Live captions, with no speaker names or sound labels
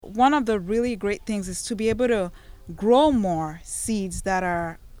one of the really great things is to be able to grow more seeds that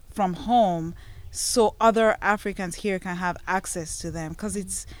are from home, so other Africans here can have access to them,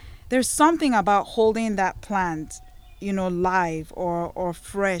 because there's something about holding that plant, live or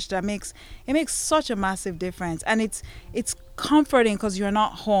fresh, that makes such a massive difference. And it's comforting because you're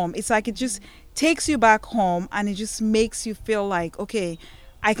not home. It's like it just takes you back home, and it just makes you feel like, okay,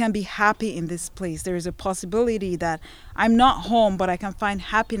 I can be happy in this place. There is a possibility that I'm not home, but I can find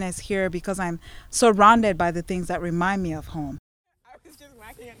happiness here because I'm surrounded by the things that remind me of home. I was just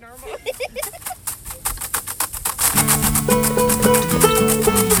whacking it normally.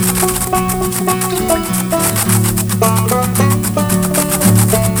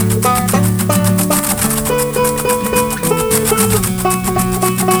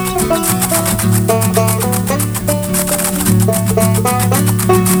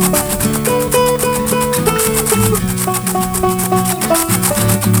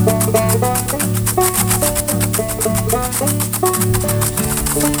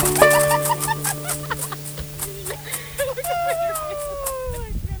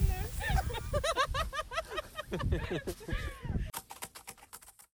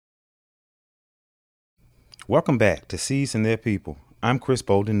 Welcome back to Seeds and Their People. I'm Chris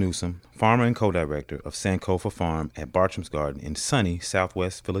Bolden Newsom, farmer and co-director of Sankofa Farm at Bartram's Garden in sunny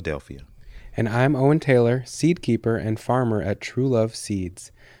Southwest Philadelphia. And I'm Owen Taylor, seed keeper and farmer at True Love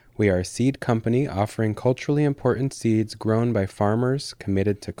Seeds. We are a seed company offering culturally important seeds grown by farmers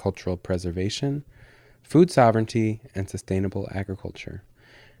committed to cultural preservation, food sovereignty, and sustainable agriculture.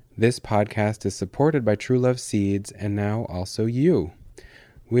 This podcast is supported by True Love Seeds and now also you.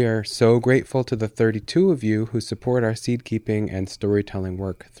 We are so grateful to the 32 of you who support our seed keeping and storytelling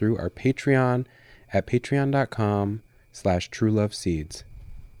work through our Patreon at patreon.com/trueloveseeds.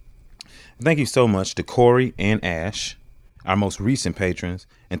 Thank you so much to Corey and Ash, our most recent patrons,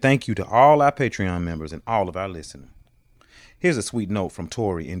 and thank you to all our Patreon members and all of our listeners. Here's a sweet note from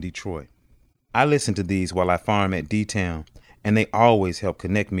Tori in Detroit. I listen to these while I farm at D-Town, and they always help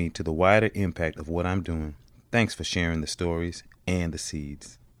connect me to the wider impact of what I'm doing. Thanks for sharing the stories and the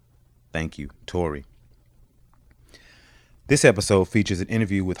seeds. Thank you, Tori. This episode features an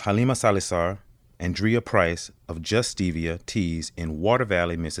interview with Halima Salazar and Drea Price of Just Stevia Teas in Water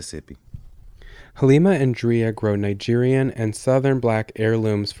Valley, Mississippi. Halima and Drea grow Nigerian and Southern Black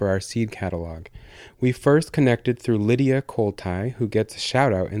heirlooms for our seed catalog. We first connected through Lydia Koltai, who gets a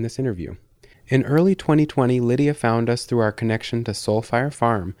shout out in this interview. In early 2020, Lydia found us through our connection to Soulfire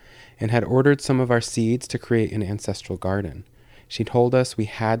Farm and had ordered some of our seeds to create an ancestral garden. She told us we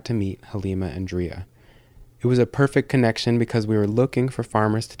had to meet Halima and Drea. It was a perfect connection because we were looking for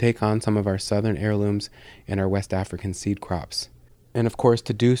farmers to take on some of our Southern heirlooms and our West African seed crops. And of course,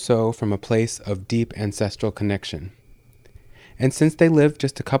 to do so from a place of deep ancestral connection. And since they live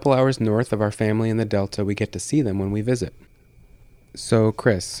just a couple hours north of our family in the Delta, we get to see them when we visit. So,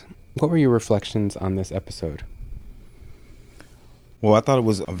 Chris, what were your reflections on this episode? Well, I thought it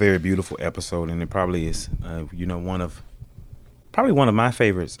was a very beautiful episode, and it probably is, one of my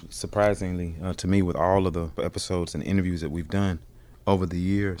favorites, surprisingly, to me, with all of the episodes and interviews that we've done over the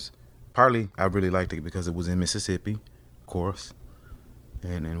years. Partly, I really liked it because it was in Mississippi, of course,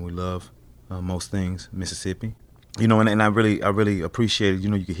 and we love most things Mississippi. And I really appreciated,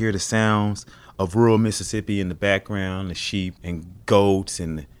 you could hear the sounds of rural Mississippi in the background, the sheep and goats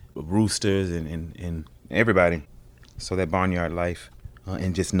and the roosters and everybody. So that barnyard life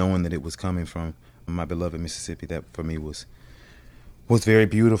and just knowing that it was coming from my beloved Mississippi, that for me was very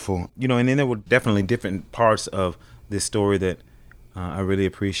beautiful. And then there were definitely different parts of this story that I really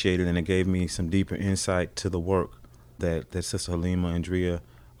appreciated, and it gave me some deeper insight to the work that Sister Halima and Drea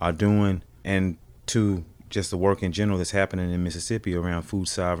are doing, and to just the work in general that's happening in Mississippi around food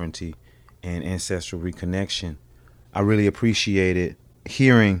sovereignty and ancestral reconnection. I really appreciated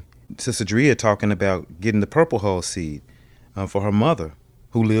hearing Sister Drea talking about getting the purple hull seed for her mother,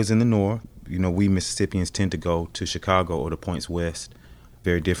 who lives in the north. We Mississippians tend to go to Chicago or the points west,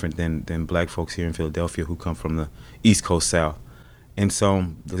 very different than black folks here in Philadelphia who come from the East Coast South. And so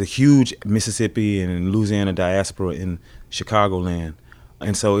there's a huge Mississippi and Louisiana diaspora in Chicagoland.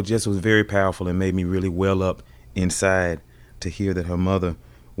 And so it just was very powerful and made me really well up inside to hear that her mother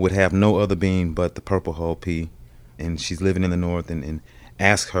would have no other bean but the purple hull pea. And she's living in the north, and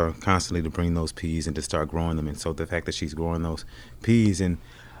ask her constantly to bring those peas and to start growing them. And so the fact that she's growing those peas and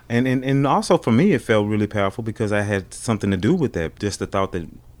also for me, it felt really powerful because I had something to do with that. Just the thought that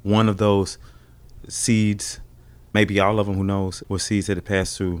one of those seeds, maybe all of them, who knows, were seeds that had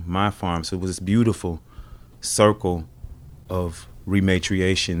passed through my farm. So it was this beautiful circle of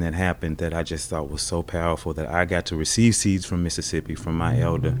rematriation that happened that I just thought was so powerful, that I got to receive seeds from Mississippi from my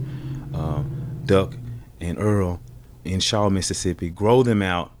elder, Duck and Earl in Shaw, Mississippi, grow them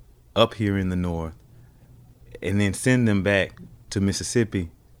out up here in the north, and then send them back to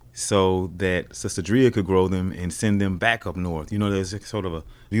Mississippi so that Sister Drea could grow them and send them back up north. You know, there's sort of a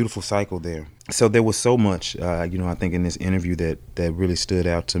beautiful cycle there. So there was so much, I think in this interview that really stood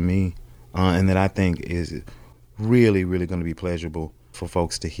out to me, and that I think is really, really going to be pleasurable for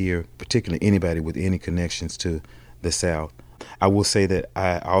folks to hear, particularly anybody with any connections to the South. I will say that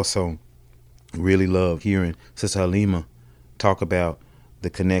I also really love hearing Sister Halima talk about the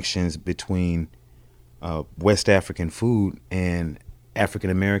connections between West African food and African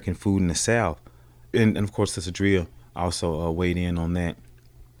American food in the South. And of course, Sister Drea also weighed in on that.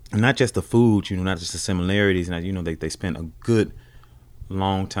 And not just the food, not just the similarities. And, they spent a good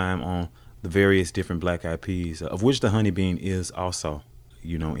long time on the various different black eyed peas, of which the honey bean is also,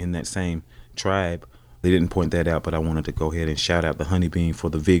 in that same tribe. They didn't point that out, but I wanted to go ahead and shout out the honey bean for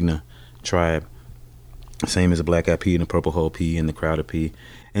the Vigna tribe. Same as the black eyed pea and the purple hull pea and the crowded pea.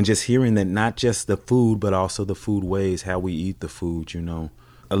 And just hearing that not just the food, but also the food ways, how we eat the food,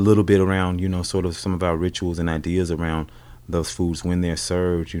 a little bit around, sort of some of our rituals and ideas around those foods when they're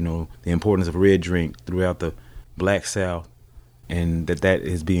served, the importance of red drink throughout the Black South, and that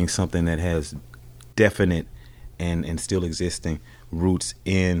is being something that has definite and still existing roots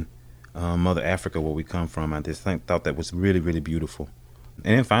in Mother Africa, where we come from. I just thought that was really, really beautiful.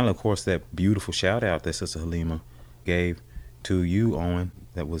 And then finally, of course, that beautiful shout out that Sister Halima gave to you, Owen,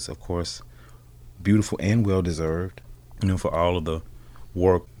 that was, of course, beautiful and well deserved, for all of the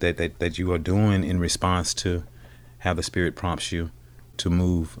work that you are doing in response to how the Spirit prompts you to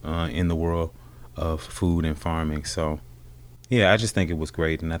move in the world of food and farming. So, yeah, I just think it was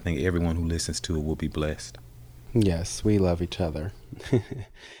great, and I think everyone who listens to it will be blessed. Yes, we love each other.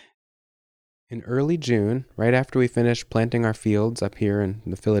 In early June, right after we finished planting our fields up here in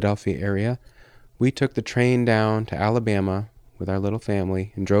the Philadelphia area, we took the train down to Alabama with our little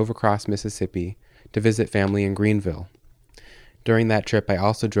family and drove across Mississippi to visit family in Greenville. During that trip, I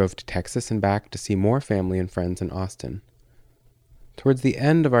also drove to Texas and back to see more family and friends in Austin. Towards the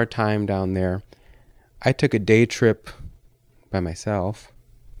end of our time down there, I took a day trip by myself.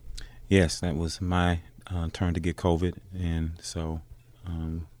 Yes, that was my turn to get COVID, and so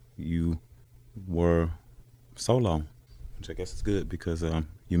you were solo, which I guess is good because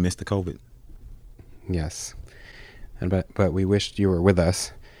you missed the COVID. Yes, but we wished you were with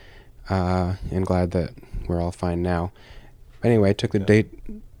us, and glad that we're all fine now. Anyway, I took the day.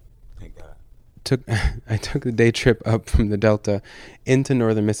 Thank God. I took the day trip up from the Delta into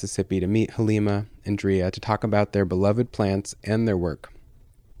northern Mississippi to meet Halima and Drea to talk about their beloved plants and their work.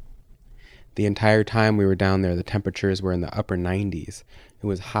 The entire time we were down there, the temperatures were in the upper 90s. It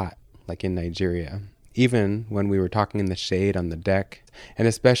was hot, like in Nigeria, even when we were talking in the shade on the deck, and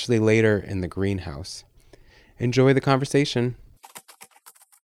especially later in the greenhouse. Enjoy the conversation.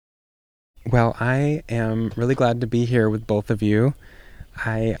 Well, I am really glad to be here with both of you.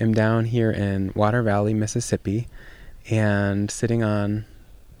 I am down here in Water Valley, Mississippi, and sitting on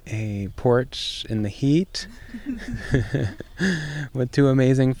a porch in the heat with two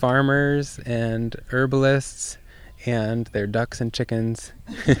amazing farmers and herbalists and their ducks and chickens.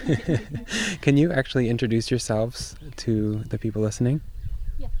 Can you actually introduce yourselves to the people listening?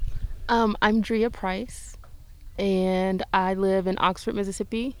 Yeah. I'm Drea Price, and I live in Oxford,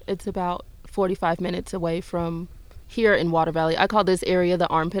 Mississippi. It's about 45 minutes away from here in Water Valley. I call this area the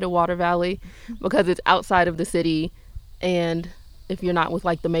armpit of Water Valley because it's outside of the city, and if you're not with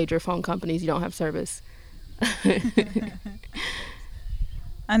like the major phone companies, you don't have service.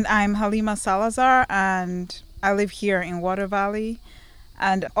 And I'm Halima Salazar, and I live here in Water Valley,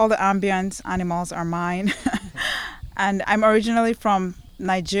 and all the ambient animals are mine. And I'm originally from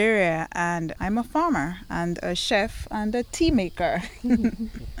Nigeria, and I'm a farmer and a chef and a tea maker.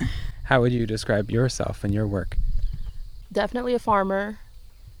 How would you describe yourself and your work? Definitely a farmer,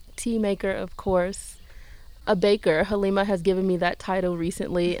 tea maker, of course, a baker. Halima has given me that title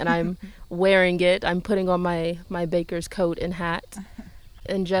recently, and I'm wearing it. I'm putting on my baker's coat and hat,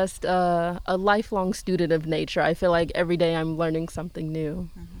 and just a lifelong student of nature. I feel like every day I'm learning something new.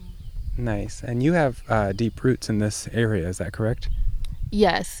 Nice. And you have deep roots in this area, is that correct?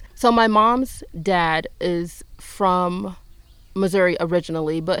 Yes. So my mom's dad is from Missouri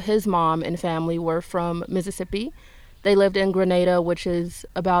originally, but his mom and family were from Mississippi. They lived in Grenada, which is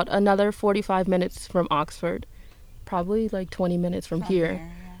about another 45 minutes from Oxford, probably like 20 minutes from here. Yeah.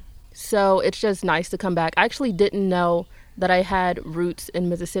 So it's just nice to come back. I actually didn't know that I had roots in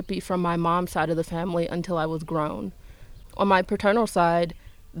Mississippi from my mom's side of the family until I was grown. On my paternal side,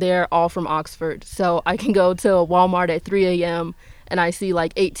 they're all from Oxford. So I can go to Walmart at 3 a.m. and I see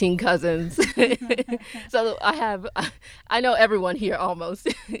like 18 cousins. So I know everyone here almost.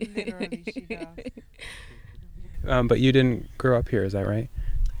 Literally, she does. But you didn't grow up here, is that right?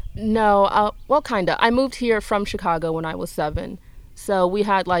 No, well, kind of. I moved here from Chicago when I was 7. So we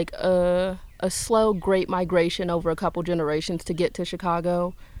had like a slow, great migration over a couple generations to get to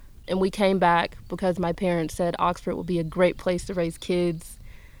Chicago. And we came back because my parents said Oxford would be a great place to raise kids.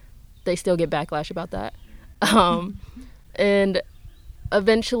 They still get backlash about that. And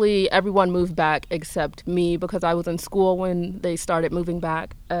eventually everyone moved back except me because I was in school when they started moving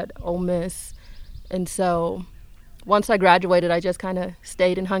back at Ole Miss. And so once I graduated, I just kind of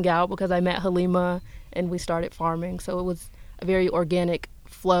stayed and hung out because I met Halima and we started farming. So it was a very organic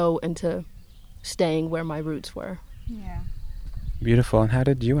flow into staying where my roots were. Yeah. Beautiful. And how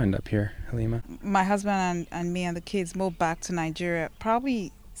did you end up here, Halima? My husband and me and the kids moved back to Nigeria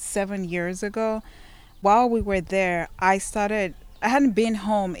probably 7 years ago. While we were there, I hadn't been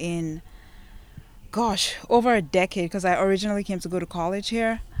home in, over a decade because I originally came to go to college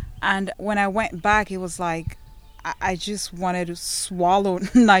here. And when I went back, it was like I just wanted to swallow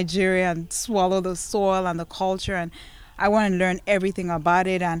Nigeria and swallow the soil and the culture. And I wanted to learn everything about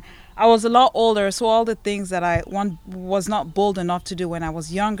it. And I was a lot older, so all the things that I was not bold enough to do when I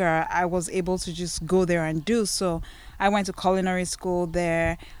was younger, I was able to just go there and do. So I went to culinary school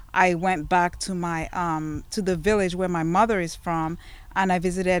there. I went back to my to the village where my mother is from, and I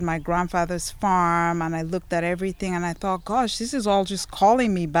visited my grandfather's farm, and I looked at everything, and I thought, gosh, this is all just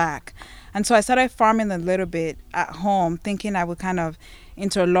calling me back. And so I started farming a little bit at home, thinking I would kind of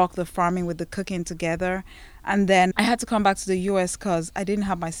interlock the farming with the cooking together. And then I had to come back to the U.S. because I didn't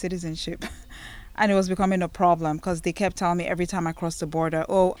have my citizenship. And it was becoming a problem because they kept telling me every time I crossed the border,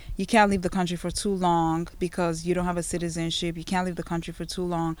 oh, you can't leave the country for too long because you don't have a citizenship. You can't leave the country for too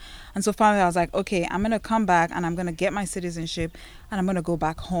long. And so finally I was like, okay, I'm going to come back and I'm going to get my citizenship and I'm going to go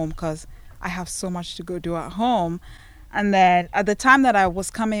back home because I have so much to go do at home. And then at the time that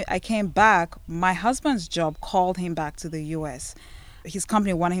I came back, my husband's job called him back to the U.S. His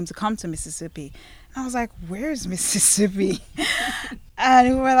company wanted him to come to Mississippi. And I was like, where's Mississippi? And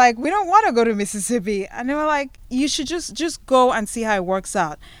we were like, we don't want to go to Mississippi. And they were like, you should just go and see how it works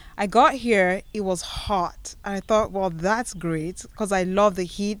out. I got here, it was hot. And I thought, well, that's great because I love the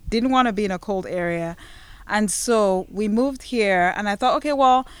heat, didn't want to be in a cold area. And so we moved here and I thought, okay,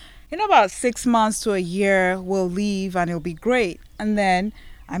 well, in about 6 months to a year, we'll leave and it'll be great. And then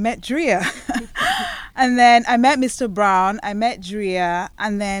I met Drea. And then I met Mr. Brown, I met Drea,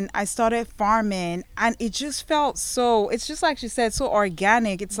 and then I started farming. And it just felt it's just like she said, so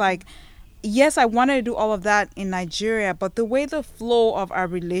organic. It's like, yes, I wanted to do all of that in Nigeria, but the way the flow of our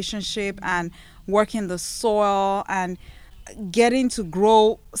relationship and working the soil and getting to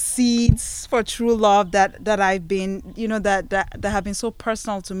grow seeds for true love that I've been, that have been so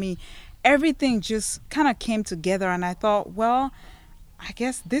personal to me, everything just kind of came together. And I thought, well, I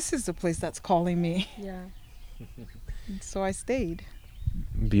guess this is the place that's calling me. Yeah. So I stayed.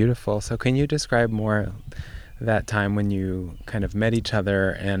 Beautiful. So can you describe more that time when you kind of met each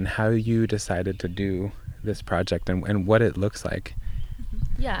other and how you decided to do this project and what it looks like?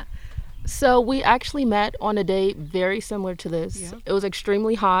 Yeah. So we actually met on a day very similar to this. Yeah. It was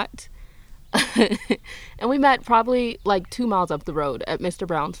extremely hot. And we met probably like 2 miles up the road at Mr.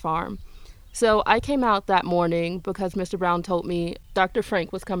 Brown's farm. So I came out that morning because Mr. Brown told me Dr.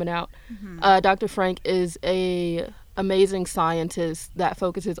 Frank was coming out. Mm-hmm. Dr. Frank is a amazing scientist that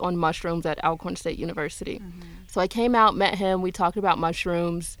focuses on mushrooms at Alcorn State University. Mm-hmm. So I came out, met him, we talked about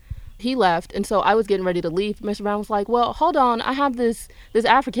mushrooms. He left, and so I was getting ready to leave. Mr. Brown was like, well, hold on, I have this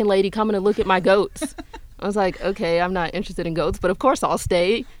African lady coming to look at my goats. I was like, okay, I'm not interested in goats, but of course I'll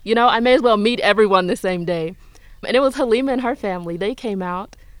stay. I may as well meet everyone the same day. And it was Halima and her family. They came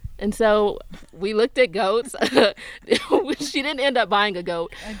out. And so we looked at goats. She didn't end up buying a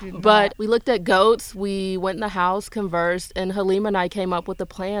goat. But we looked at goats. We went in the house, conversed, and Halima and I came up with a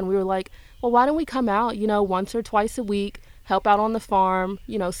plan. We were like, well, why don't we come out, once or twice a week, help out on the farm,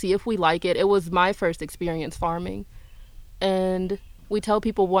 see if we like it. It was my first experience farming. And we tell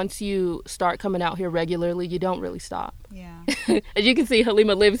people once you start coming out here regularly, you don't really stop. Yeah. As you can see,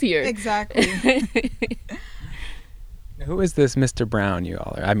 Halima lives here. Exactly. Who is this Mr. Brown you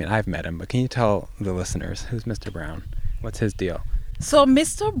all are? I mean, I've met him, but can you tell the listeners, who's Mr. Brown? What's his deal? So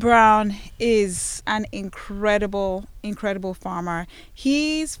Mr. Brown is an incredible, incredible farmer.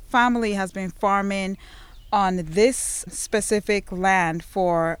 His family has been farming on this specific land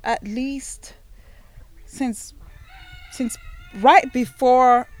for at least since right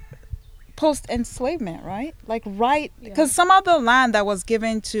before post enslavement, right? Like right, because some of the land that was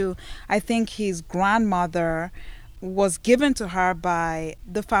given to, I think his grandmother, was given to her by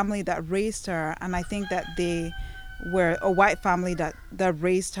the family that raised her, and I think that they were a white family that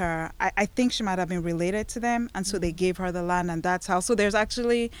raised her. I think she might have been related to them, and so they gave her the land, and that's how. So there's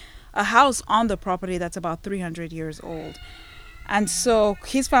actually a house on the property that's about 300 years old. And so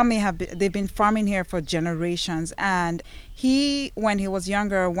his family they've been farming here for generations. And he, when he was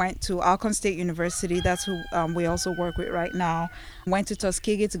younger, went to Alcorn State University. That's who we also work with right now. Went to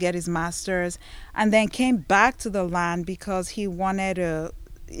Tuskegee to get his master's, and then came back to the land because he wanted to.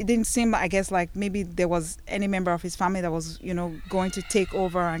 It didn't seem, I guess, like maybe there was any member of his family that was, going to take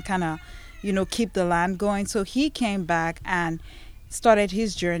over and kind of, keep the land going. So he came back and started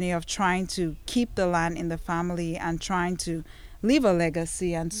his journey of trying to keep the land in the family and trying to leave a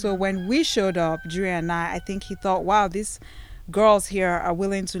legacy. And so when we showed up, Drea and I think he thought, wow, these girls here are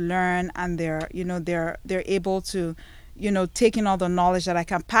willing to learn, and they're able to, take in all the knowledge that I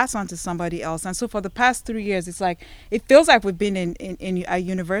can pass on to somebody else. And so for the past 3 years, it's like, it feels like we've been in a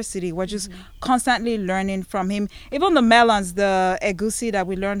university. We're just constantly learning from him. Even the melons, the egusi that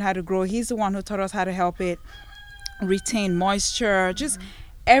we learned how to grow, he's the one who taught us how to help it retain moisture. Just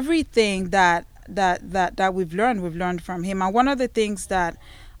everything that we've learned from him. And one of the things that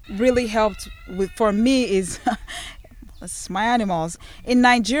really helped for me is my animals. In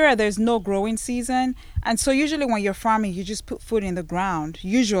Nigeria, there's no growing season, and so usually when you're farming, you just put food in the ground.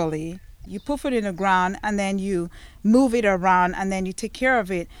 Usually you put food in the ground and then you move it around and then you take care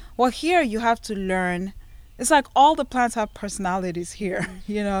of it. Well, here you have to learn. It's like all the plants have personalities here.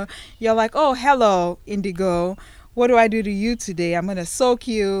 You're like, oh, hello, indigo, what do I do to you today? I'm going to soak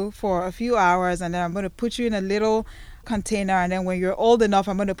you for a few hours, and then I'm going to put you in a little container, and then when you're old enough,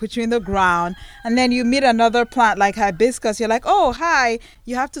 I'm going to put you in the ground. And then you meet another plant like hibiscus. You're like, oh, hi,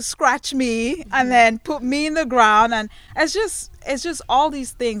 you have to scratch me and then put me in the ground. And it's just all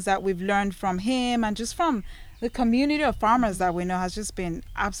these things that we've learned from him, and just from the community of farmers that we know has just been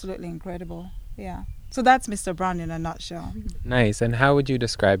absolutely incredible. Yeah. So that's Mr. Brown in a nutshell. Nice. And how would you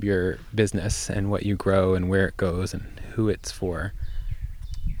describe your business and what you grow and where it goes and who it's for?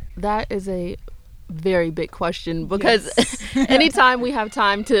 That is a very big question, because anytime we have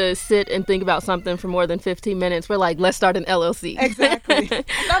time to sit and think about something for more than 15 minutes, we're like, let's start an LLC. Exactly.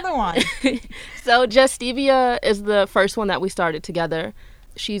 Another one. So Jestivia is the first one that we started together.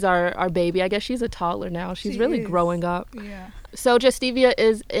 She's our baby. I guess she's a toddler now. She's really growing up. Yeah. So Jestivia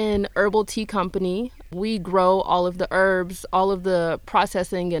is an herbal tea company. We grow all of the herbs. All of the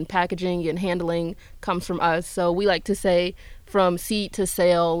processing and packaging and handling comes from us. So we like to say from seed to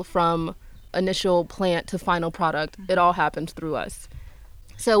sale, from initial plant to final product, it all happens through us.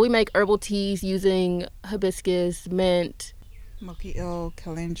 So we make herbal teas using hibiscus, mint, Moki oak,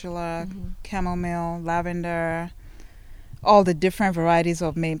 calendula, chamomile, lavender, all the different varieties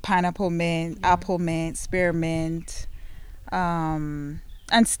of mint, pineapple mint, apple mint, spearmint, and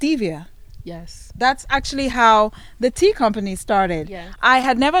stevia. Yes. That's actually how the tea company started. Yeah. I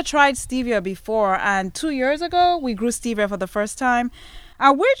had never tried stevia before, and 2 years ago we grew stevia for the first time,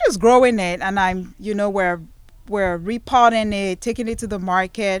 and we're just growing it, and we're repotting it, taking it to the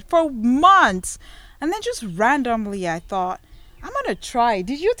market for months, and then just randomly I thought, I'm gonna try it.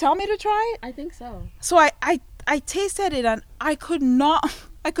 Did you tell me to try it? I think so. So I tasted it, and I could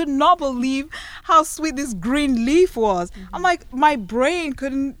not believe how sweet this green leaf was. I'm like, my brain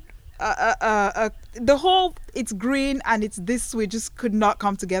couldn't. The whole, it's green and it's this sweet, just could not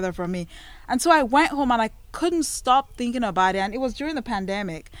come together for me. And so I went home and I couldn't stop thinking about it. And it was during the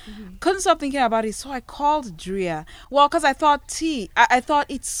pandemic. Couldn't stop thinking about it. So I called Drea. Well, because I thought tea. I thought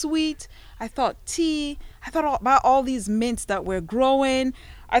it's sweet. I thought tea. I thought about all these mints that we're growing.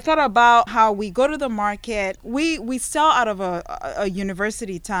 I thought about how we go to the market. We sell out of a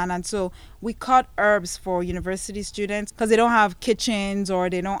university town, and so we cut herbs for university students because they don't have kitchens, or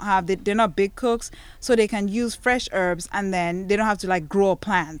they're not big cooks, so they can use fresh herbs, and then they don't have to like grow a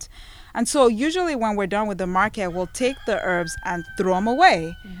plant. And so usually when we're done with the market, we'll take the herbs and throw them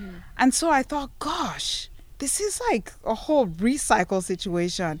away. And so I thought, gosh, this is like a whole recycle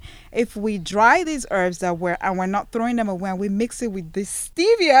situation. If we dry these herbs that we're not throwing them away, and we mix it with this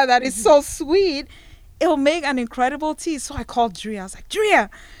stevia that is so sweet, it'll make an incredible tea. So I called Drea. I was like, Drea.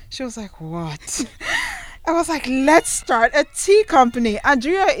 She was like, what? I was like, let's start a tea company. And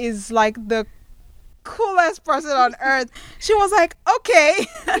Drea is like the coolest person on earth. She was like, okay.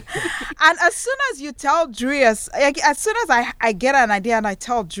 And as soon as you tell Drea, as soon as I get an idea and I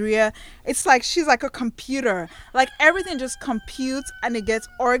tell Drea, it's like she's like a computer. Like everything just computes and it gets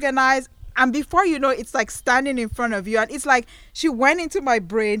organized And before you know, it's like standing in front of you. And it's like she went into my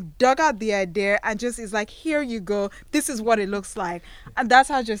brain, dug out the idea, and just is like, here you go. This is what it looks like. And that's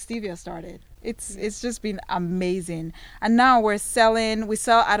how Justivia started. It's just been amazing. And now we sell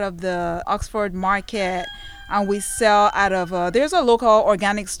out of the Oxford market, and we sell out of there's a local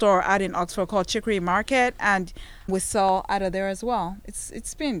organic store out in Oxford called Chicory Market, and we sell out of there as well.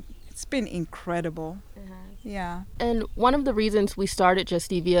 It's been incredible. Yeah. And one of the reasons we started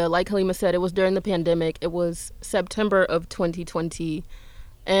Justivia, like Halima said, it was during the pandemic. It was September of 2020.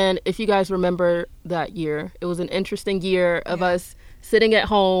 And if you guys remember that year, it was an interesting year of us sitting at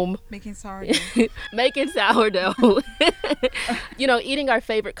home. Making sourdough. Making sourdough. Eating our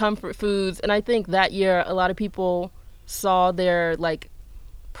favorite comfort foods. And I think that year a lot of people saw their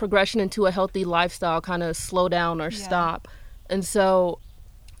progression into a healthy lifestyle kind of slow down or stop. And so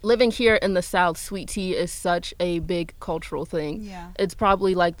living here in the South, sweet tea is such a big cultural thing. Yeah. It's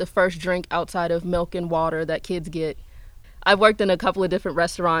probably like the first drink outside of milk and water that kids get. I've worked in a couple of different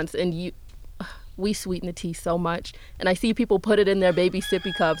restaurants, and we sweeten the tea so much. And I see people put it in their baby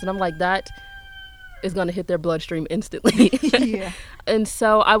sippy cups, and I'm like, that is going to hit their bloodstream instantly. Yeah. And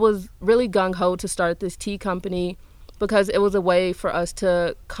so I was really gung-ho to start this tea company because it was a way for us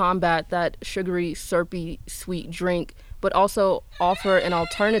to combat that sugary, syrupy, sweet drink, but also offer an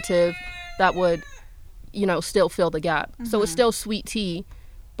alternative that would, still fill the gap. Mm-hmm. So it's still sweet tea,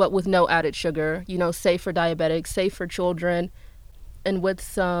 but with no added sugar, safe for diabetics, safe for children, and with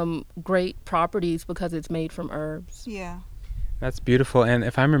some great properties because it's made from herbs. Yeah. That's beautiful. And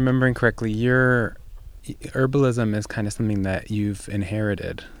if I'm remembering correctly, your herbalism is kind of something that you've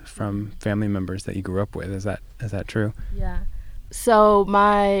inherited from family members that you grew up with. Is that true? Yeah. So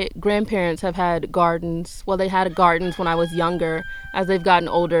my grandparents have had gardens. Well, they had gardens when I was younger. As they've gotten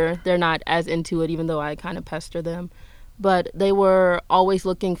older, they're not as into it, even though I kind of pester them. But they were always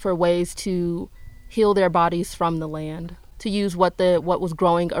looking for ways to heal their bodies from the land, to use what was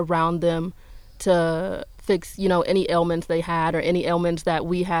growing around them to fix, any ailments they had or any ailments that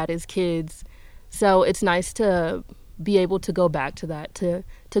we had as kids. So it's nice to be able to go back to that,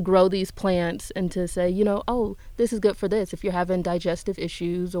 to grow these plants and to say, oh, this is good for this. If you're having digestive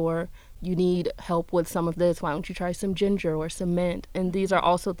issues or you need help with some of this, why don't you try some ginger or some mint? And these are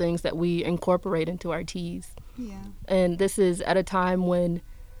also things that we incorporate into our teas. Yeah. And this is at a time when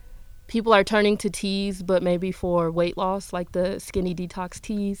people are turning to teas, but maybe for weight loss, like the skinny detox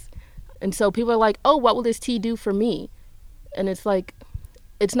teas. And so people are like, oh, what will this tea do for me? And it's like,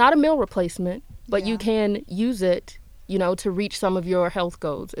 it's not a meal replacement, but you can use it, to reach some of your health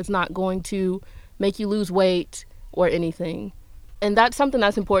goals. It's not going to make you lose weight or anything. And that's something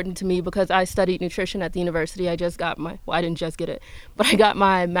that's important to me because I studied nutrition at the university. I didn't just get it, but I got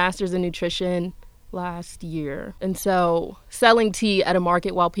my master's in nutrition last year. And so selling tea at a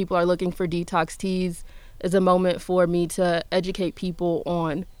market while people are looking for detox teas is a moment for me to educate people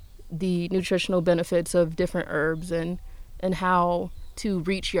on the nutritional benefits of different herbs and how to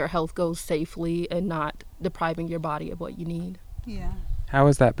reach your health goals safely and not depriving your body of what you need. Yeah. How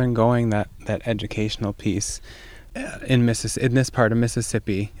has that been going, that educational piece in this part of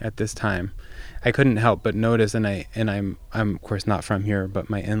Mississippi at this time? I couldn't help but notice, and I'm of course not from here, but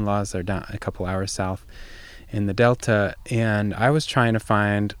my in-laws are down a couple hours south in the Delta, and I was trying to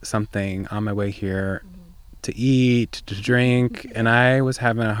find something on my way here to eat, to drink, and I was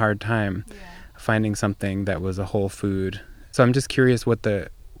having a hard time finding something that was a whole food. So I'm just curious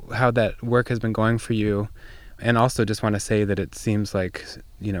how that work has been going for you, and also just want to say that it seems like,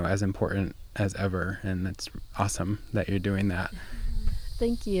 as important as ever, and it's awesome that you're doing that.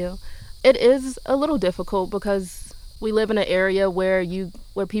 Thank you. It is a little difficult because we live in an area where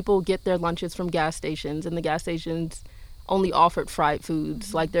people get their lunches from gas stations, and the gas stations only offered fried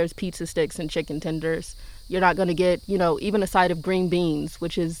foods. Like there's pizza sticks and chicken tenders. You're not going to get, even a side of green beans,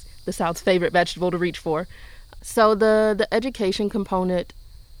 which is the South's favorite vegetable to reach for. So the education component,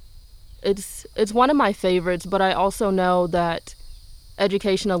 it's one of my favorites, but I also know that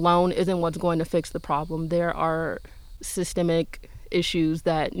education alone isn't what's going to fix the problem. There are systemic issues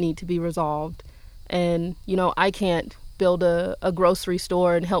that need to be resolved. And, I can't build a grocery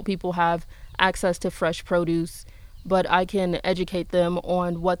store and help people have access to fresh produce, but I can educate them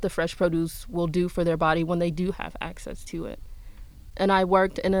on what the fresh produce will do for their body when they do have access to it. And I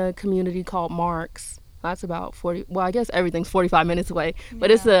worked in a community called Marks. That's about 40, well, I guess everything's 45 minutes away, but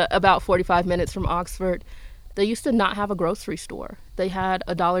it's about 45 minutes from Oxford. They used to not have a grocery store. They had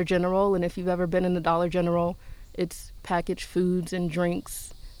a Dollar General, and if you've ever been in the Dollar General, it's packaged foods and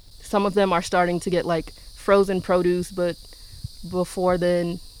drinks. Some of them are starting to get like frozen produce, but before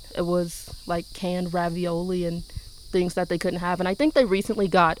then it was like canned ravioli and things that they couldn't have. And I think they recently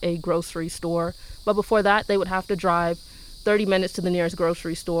got a grocery store. But before that, they would have to drive 30 minutes to the nearest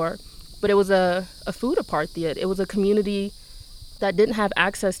grocery store. But it was a food apartheid. It was a community that didn't have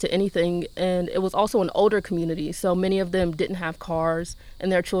access to anything. And it was also an older community. So many of them didn't have cars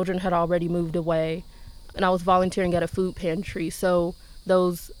and their children had already moved away. And I was volunteering at a food pantry. So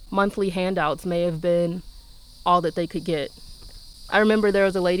those monthly handouts may have been all that they could get. I remember there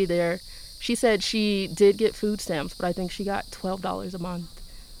was a lady there. She said she did get food stamps, but I think she got $12 a month.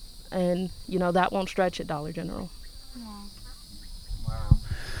 And, that won't stretch at Dollar General. Wow.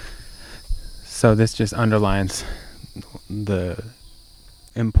 So this just underlines the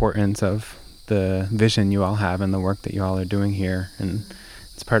importance of the vision you all have and the work that you all are doing here. And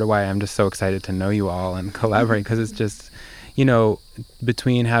it's part of why I'm just so excited to know you all and collaborate, because it's just,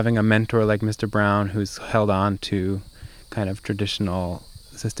 between having a mentor like Mr. Brown, who's held on to kind of traditional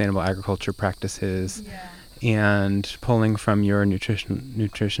sustainable agriculture practices, and pulling from your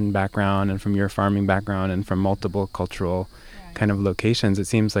nutrition background and from your farming background and from multiple cultural kind of locations, it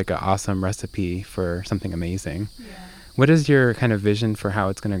seems like an awesome recipe for something amazing. What is your kind of vision for how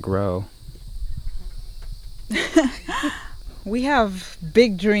it's going to grow? We have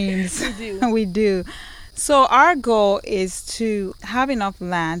big dreams. We do. We do. So our goal is to have enough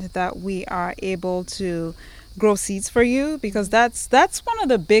land that we are able to grow seeds for you, because that's one of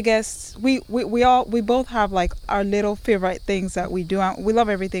the biggest. We both have like our little favorite things that we do. And we love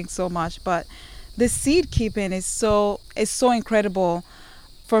everything so much, but the seed keeping is so incredible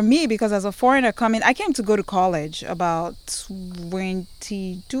for me, because as a foreigner coming, I came to go to college about 22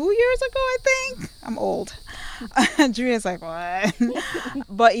 years ago, I think. I'm old. Julia's like, what?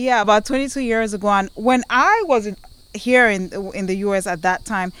 But yeah, about 22 years ago. And when I was here in the U.S. at that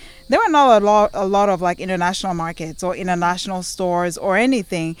time, there were not a lot of like international markets or international stores or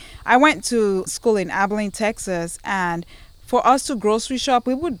anything. I went to school in Abilene, Texas, and for us to grocery shop,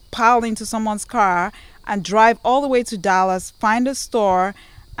 we would pile into someone's car and drive all the way to Dallas, find a store,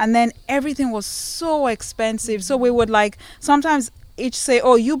 and then everything was so expensive. So we would like sometimes each say,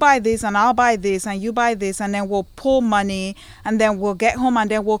 oh, you buy this and I'll buy this and you buy this, and then we'll pull money and then we'll get home and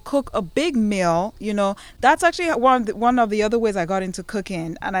then we'll cook a big meal. That's actually one of the other ways I got into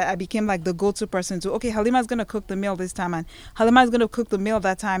cooking, and I became like the go-to person to, okay, Halima's going to cook the meal this time and Halima's going to cook the meal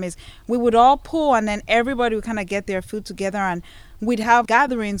that time. Is we would all pull and then everybody would kind of get their food together, and we'd have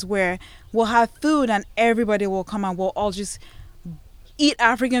gatherings where we'll have food and everybody will come and we'll all just eat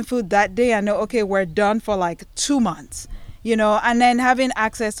African food that day and know, okay, we're done for like 2 months. And then having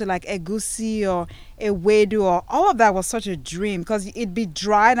access to like egusi or ewedu or all of that was such a dream, because it'd be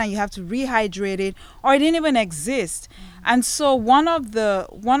dried and you have to rehydrate it, or it didn't even exist. And so one of the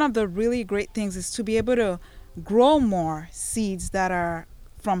really great things is to be able to grow more seeds that are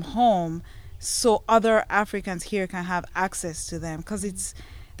from home, so other Africans here can have access to them, because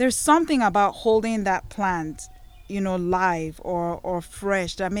there's something about holding that plant live or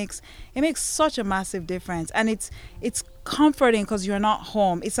fresh that makes such a massive difference. And it's comforting because you're not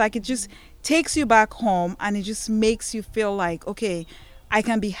home. It's like it just takes you back home, and it just makes you feel like, okay, I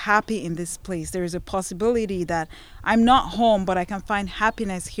can be happy in this place. There is a possibility that I'm not home, but I can find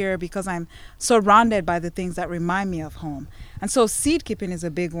happiness here because I'm surrounded by the things that remind me of home. And so seed keeping is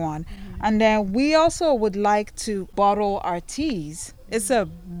a big one. And then we also would like to bottle our teas.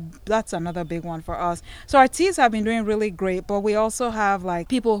 That's another big one for us. So our teas have been doing really great, but we also have like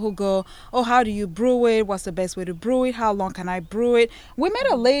people who go, oh, how do you brew it? What's the best way to brew it? How long can I brew it? We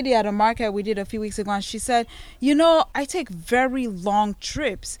met a lady at a market we did a few weeks ago, and she said, I take very long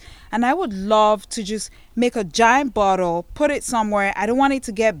trips and I would love to just make a giant bottle, put it somewhere. I don't want it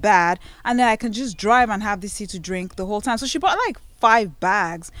to get bad, and then I can just drive and have this tea to drink the whole time. So she bought like 5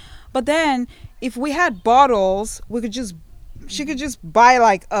 bags. But then if we had bottles, she could just buy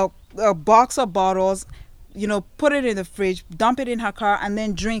like a box of bottles, put it in the fridge, dump it in her car, and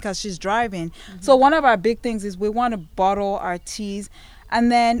then drink as she's driving. So one of our big things is we want to bottle our teas.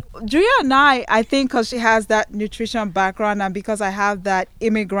 And then Julia and I think because she has that nutrition background and because I have that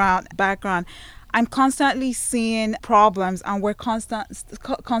immigrant background, I'm constantly seeing problems, and we're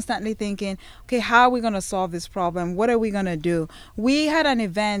constantly thinking, okay, how are we going to solve this problem? What are we going to do? We had an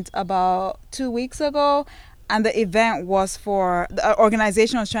event about 2 weeks ago, and the event was for the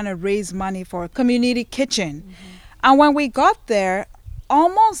organization was trying to raise money for a community kitchen. And when we got there,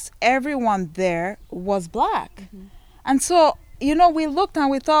 almost everyone there was Black. And so, we looked and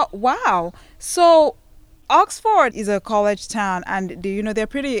we thought, wow. So Oxford is a college town, and they're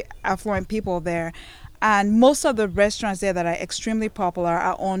pretty affluent people there. And most of the restaurants there that are extremely popular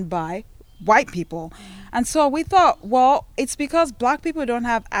are owned by white people. And so we thought, well, it's because black people don't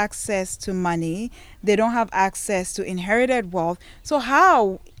have access to money. They don't have access to inherited wealth. So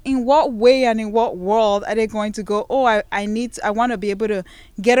how, in what way and in what world are they going to go, oh, I want to be able to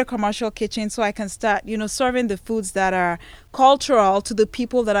get a commercial kitchen so I can start, serving the foods that are cultural to the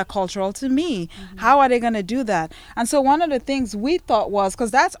people that are cultural to me. How are they going to do that? And so one of the things we thought was,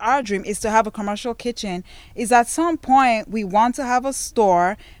 because that's our dream, is to have a commercial kitchen, is at some point we want to have a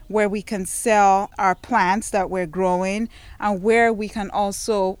store where we can sell our plants that we're growing and where we can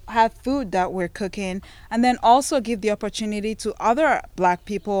also have food that we're cooking, and then also give the opportunity to other black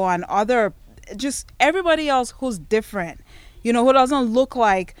people and other, just everybody else who's different, who doesn't look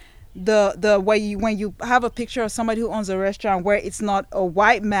like the way you, when you have a picture of somebody who owns a restaurant where it's not a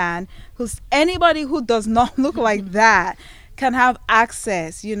white man, anybody who does not look like that can have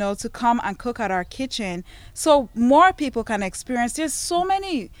access, to come and cook at our kitchen, so more people can experience. There's so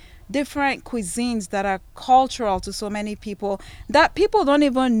many different cuisines that are cultural to so many people that people don't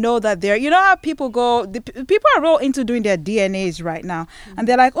even know that they're, how people go, people are real into doing their DNAs right now. And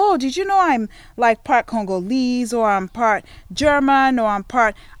they're like, oh, did you know I'm like part Congolese, or I'm part German, or I'm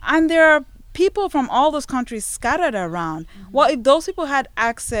part, and there are people from all those countries scattered around. Well, if those people had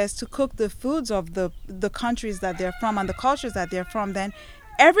access to cook the foods of the countries that they're from and the cultures that they're from, then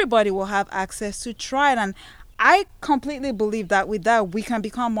everybody will have access to try it. And I completely believe that with that, we can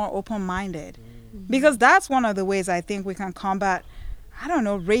become more open-minded. Because that's one of the ways I think we can combat,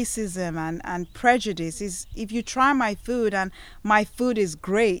 racism and prejudice, is if you try my food and my food is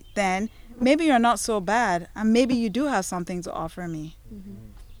great, then maybe you're not so bad and maybe you do have something to offer me.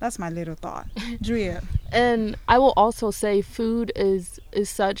 That's my little thought. Drea. And I will also say food is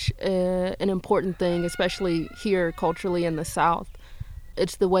such an important thing, especially here culturally in the South.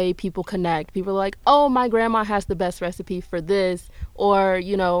 It's the way people connect. People are like, oh, my grandma has the best recipe for this. Or,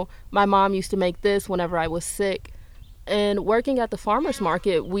 my mom used to make this whenever I was sick. And working at the farmer's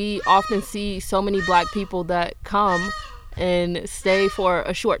market, we often see so many black people that come and stay for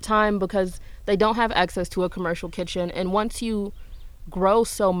a short time because they don't have access to a commercial kitchen. And once you grow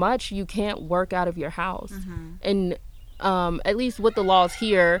so much, you can't work out of your house. And at least with the laws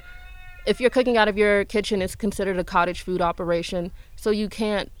here, if you're cooking out of your kitchen, it's considered a cottage food operation. So you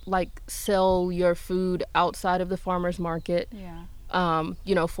can't sell your food outside of the farmer's market,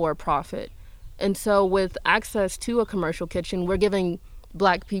 for a profit. And so with access to a commercial kitchen, we're giving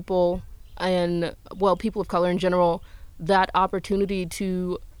black people and, people of color in general, that opportunity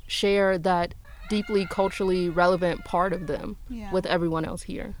to share that deeply culturally relevant part of them with everyone else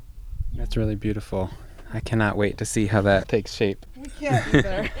here. That's really beautiful. I cannot wait to see how that takes shape. We can't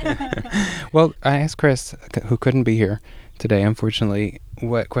either. Well, I asked Chris, who couldn't be here today, unfortunately,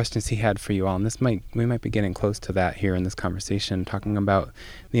 what questions he had for you all. And we might be getting close to that here in this conversation, talking about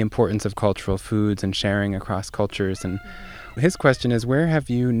the importance of cultural foods and sharing across cultures. And his question is, where have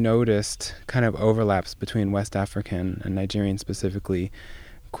you noticed kind of overlaps between West African and Nigerian specifically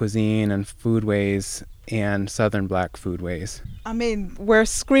cuisine and foodways and Southern Black foodways? I mean, we're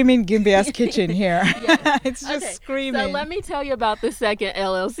screaming Gimbia's Kitchen here. It's just screaming. So let me tell you about the second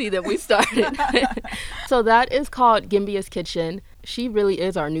LLC that we started. So that is called Gimbia's Kitchen. She really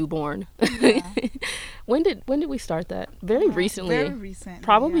is our newborn. When did we start that? Very recently. Very recent.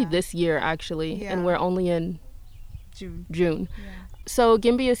 Probably this year, actually. And we're only in June. Yeah. So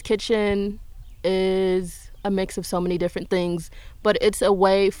Gimbia's Kitchen is a mix of so many different things, but it's a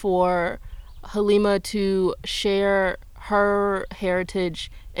way for Halima to share her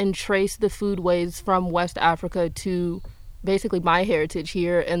heritage and trace the foodways from West Africa to basically my heritage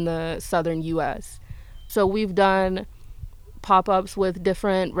here in the southern U.S. So we've done pop-ups with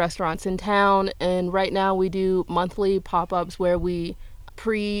different restaurants in town, and right now we do monthly pop-ups where we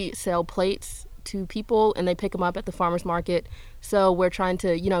pre-sell plates to people and they pick them up at the farmer's market. So we're trying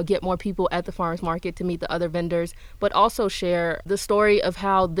to, get more people at the farmer's market to meet the other vendors, but also share the story of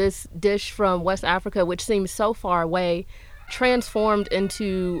how this dish from West Africa, which seems so far away, transformed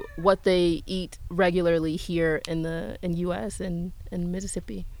into what they eat regularly here in U.S. and in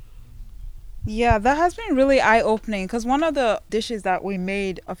Mississippi. Yeah, that has been really eye-opening, because one of the dishes that we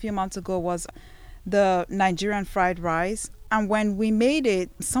made a few months ago was the Nigerian fried rice. And when we made it,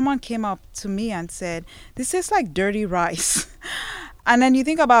 someone came up to me and said, this tastes like dirty rice. And then you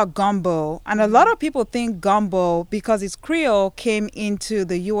think about gumbo. And a lot of people think gumbo, because it's Creole, came into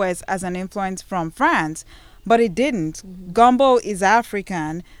the U.S. as an influence from France. But it didn't. Gumbo is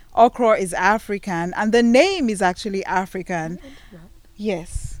African. Okra is African. And the name is actually African.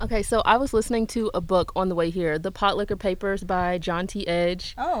 Yes. Okay, so I was listening to a book on the way here, The Pot Liquor Papers by John T.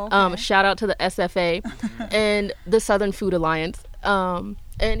 Edge. Oh, okay. Shout out to the SFA and the Southern Food Alliance. And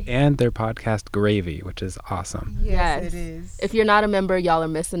And their podcast Gravy, which is awesome. Yes, it is. if you're not a member, y'all are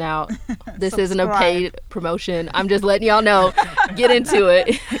missing out. This isn't a Subscribe. paid promotion. I'm just letting y'all know. Get into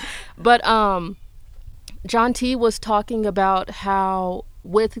it. But John T was talking about how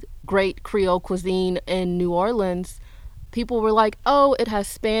with great Creole cuisine in New Orleans, people were like, oh, it has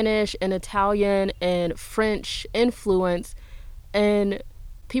Spanish and Italian and French influence. And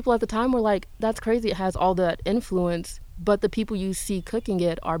people at the time were like, that's crazy. It has all that influence. But the people you see cooking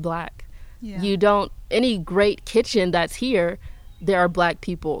it are black. Yeah. You don't, any great kitchen that's here, there are black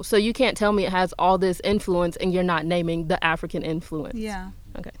people. So you can't tell me it has all this influence and you're not naming the African influence. Yeah.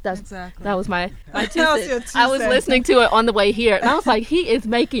 Okay, Exactly. that was my two That was your cents. two I was cents. listening to it on the way here, and I was like, he is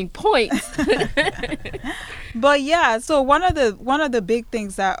making points. But yeah, so one of the big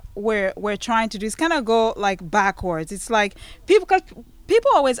things that we're trying to do is kind of go like backwards. It's like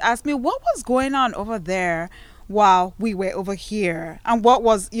people always ask me what was going on over there while we were over here, and what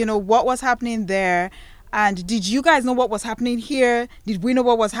was happening there. And did you guys know what was happening here? Did we know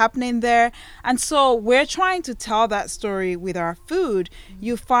what was happening there? And so we're trying to tell that story with our food.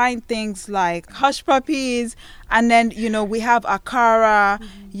 You find things like hush puppies, and then, we have akara,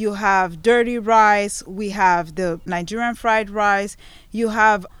 you have dirty rice, we have the Nigerian fried rice, you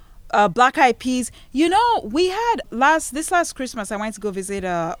have black eyed peas. We had this last Christmas, I went to go visit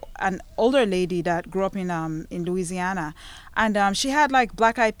an older lady that grew up in Louisiana, and she had like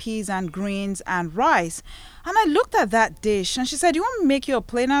black eyed peas and greens and rice. And I looked at that dish, and she said, "You want me to make you a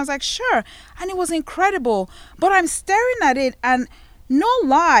plate?" And I was like, "Sure." And it was incredible. But I'm staring at it, and no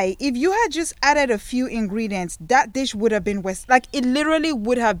lie, if you had just added a few ingredients, that dish would have been it literally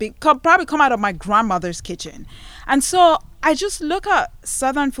would have been probably come out of my grandmother's kitchen. And so I just look at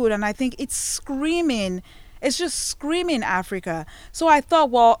Southern food and I think it's just screaming Africa. So I thought,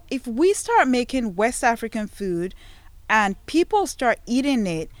 well, if we start making West African food and people start eating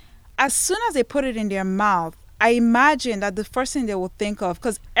it, as soon as they put it in their mouth, I imagine that the first thing they will think of,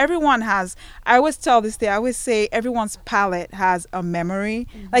 because everyone has, I always say everyone's palate has a memory.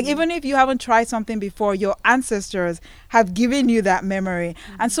 Like, even if you haven't tried something before, your ancestors have given you that memory.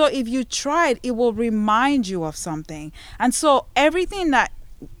 And so if you try it, it will remind you of something. And so everything that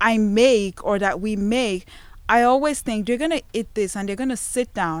I make or that we make, I always think they're going to eat this and they're going to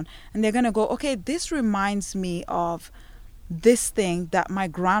sit down and they're going to go, okay, this reminds me of this thing that my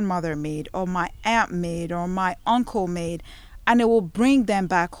grandmother made or my aunt made or my uncle made, and it will bring them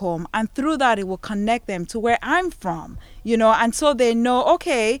back home, and through that it will connect them to where I'm from, and so they know,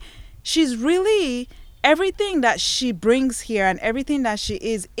 okay, she's really, everything that she brings here and everything that she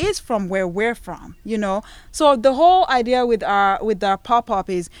is from where we're from, so the whole idea with our pop-up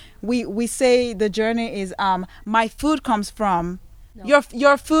is we say the journey is my food comes from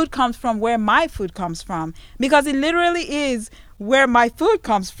your food comes from where my food comes from, because it literally is where my food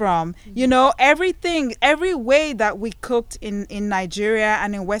comes from. Everything, every way that we cooked in Nigeria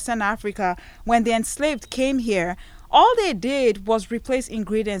and in Western Africa when the enslaved came here, all they did was replace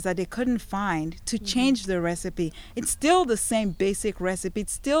ingredients that they couldn't find to change the recipe. It's still the same basic recipe.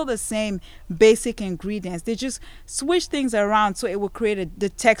 It's still the same basic ingredients. They just switch things around so it will create the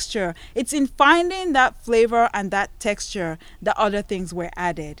texture. It's in finding that flavor and that texture that other things were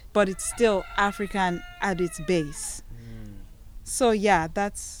added, but it's still African at its base. So yeah,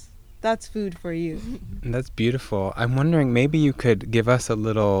 that's food for you. That's beautiful. I'm wondering, maybe you could give us a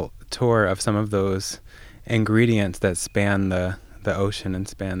little tour of some of those ingredients that span the ocean and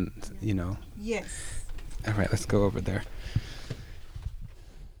span, Yes. All right, let's go over there.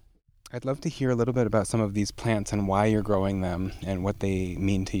 I'd love to hear a little bit about some of these plants and why you're growing them and what they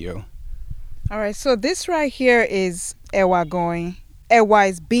mean to you. All right, so this right here is ewa going. Ewa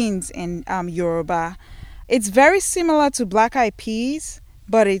is beans in Yoruba. It's very similar to black eyed peas,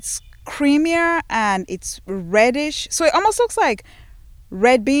 but it's creamier and it's reddish. So it almost looks like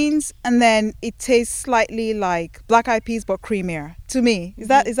red beans, and then it tastes slightly like black eyed peas but creamier to me. Is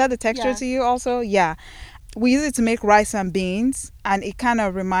that the texture to you also? Yeah. We use it to make rice and beans, and it kind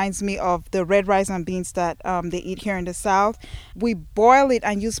of reminds me of the red rice and beans that they eat here in the South. We boil it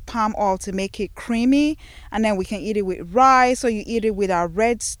and use palm oil to make it creamy, and then we can eat it with rice, or you eat it with our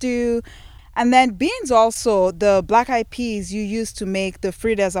red stew. And then beans also, the black eyed peas you use to make the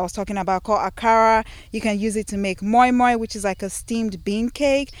fritters I was talking about called akara. You can use it to make moi moi, which is like a steamed bean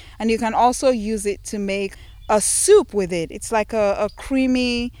cake. And you can also use it to make a soup with it. It's like a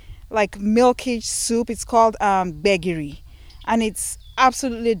creamy, like milky soup. It's called begiri. And it's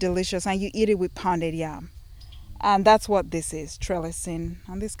absolutely delicious. And you eat it with pounded yam. And that's what this is, trellising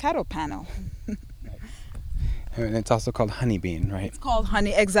on this cattle panel. And it's also called honey bean, right? It's called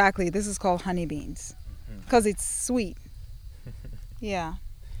honey, exactly. This is called honey beans because it's sweet. Yeah.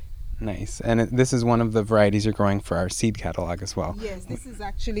 Nice. And this is one of the varieties you're growing for our seed catalog as well. Yes,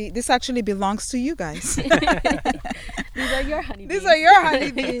 this actually belongs to you guys. These are your honeybees. These are your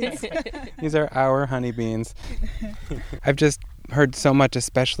honeybees. These are our honeybeans. I've just heard so much,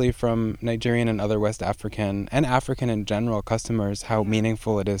 especially from Nigerian and other West African and African in general customers, how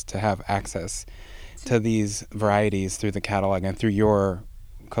meaningful it is to have access to these varieties through the catalog and through your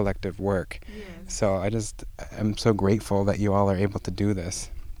collective work. Yes. So I'm so grateful that you all are able to do this.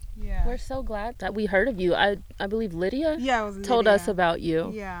 Yeah. We're so glad that we heard of you. I believe Lydia Yeah, it was told Lydia. us about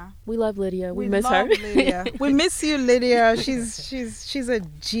you. Yeah. We love Lydia. We miss love her. Lydia. We miss you, Lydia. She's a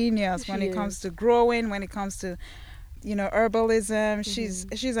genius when She it comes is. to growing, when it comes to, herbalism.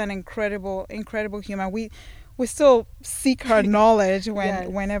 She's an incredible human. We still seek her knowledge Yes.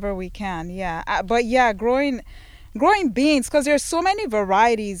 whenever we can. Yeah. But yeah, growing beans, because there's so many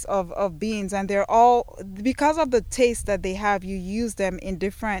varieties of beans, and they're all, because of the taste that they have, you use them in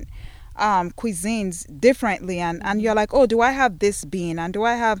different cuisines differently, and you're like, oh, do I have this bean, and do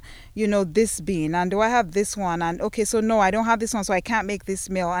I have this bean, and do I have this one, and okay, so no, I don't have this one, so I can't make this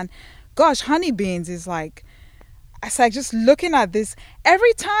meal. And gosh, honey beans is like, it's like just looking at this.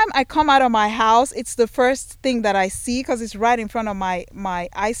 Every time I come out of my house, it's the first thing that I see, because it's right in front of my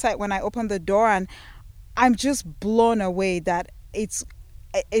eyesight when I open the door, and I'm just blown away that it's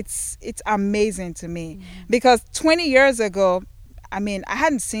amazing to me. Because 20 years ago, I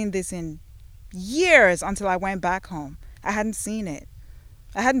hadn't seen this in years until I went back home. I hadn't seen it.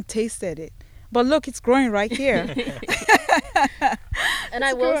 I hadn't tasted it. But look, it's growing right here. And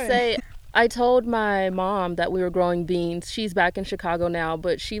I will say, I told my mom that we were growing beans. She's back in Chicago now,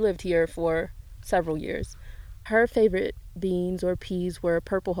 but she lived here for several years. Her favorite beans or peas were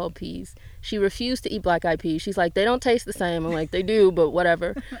purple hull peas. She refused to eat black-eyed peas. She's like, they don't taste the same. I'm like, they do, but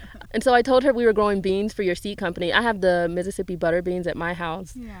whatever. And so I told her we were growing beans for your seed company. I have the Mississippi butter beans at my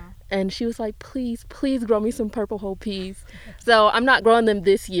house. Yeah. And she was like, please grow me some purple hull peas. So I'm not growing them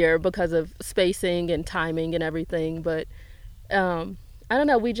this year because of spacing and timing and everything. But I don't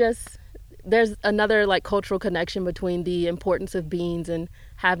know, there's another like cultural connection between the importance of beans and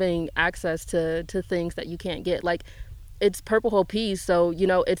having access to things that you can't get. Like, it's purple hull peas, so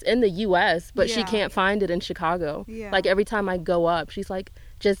it's in the U.S., but she Yeah. can't find it in Chicago. Yeah. Like, every time I go up, she's like,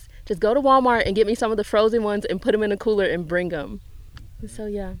 just go to Walmart and get me some of the frozen ones and put them in a cooler and bring them. So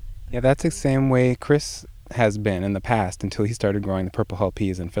yeah. Yeah, that's the same way Chris has been in the past until he started growing the purple hull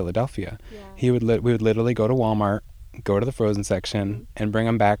peas in Philadelphia. Yeah. We would literally go to Walmart, go to the frozen section, and bring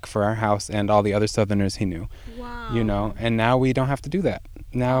them back for our house and all the other Southerners he knew. Wow. And now we don't have to do that.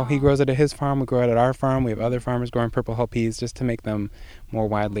 Now he grows it at his farm, we grow it at our farm. We have other farmers growing purple hull peas just to make them more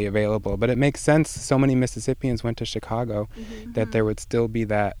widely available. But it makes sense. So many Mississippians went to Chicago that there would still be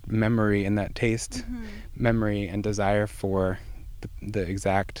that memory and that taste, memory and desire for the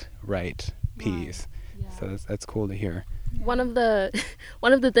exact right peas. So that's cool to hear. One of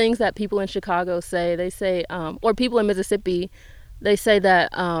the things that people in Chicago say, or people in Mississippi, they say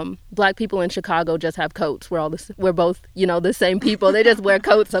that black people in Chicago just have coats. We're both, the same people. They just wear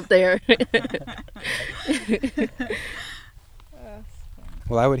coats up there.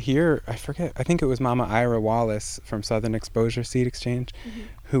 Well, I would hear, I think it was Mama Ira Wallace from Southern Exposure Seed Exchange,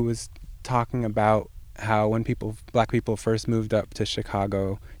 who was talking about how when black people first moved up to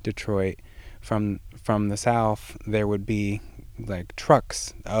Chicago, Detroit, from the South, there would be like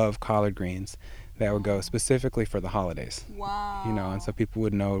trucks of collard greens that would go specifically for the holidays. Wow. And so people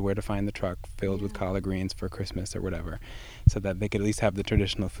would know where to find the truck filled with collard greens for Christmas or whatever, so that they could at least have the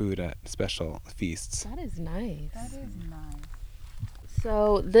traditional food at special feasts. That is nice. That is nice.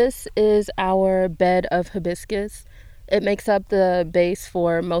 So this is our bed of hibiscus. It makes up the base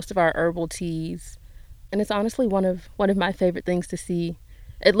for most of our herbal teas, and it's honestly one of my favorite things to see.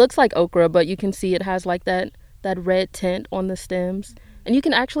 It looks like okra, but you can see it has like that red tint on the stems. And you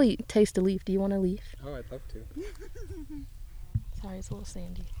can actually taste the leaf. Do you want a leaf? Oh, I'd love to. Sorry, it's a little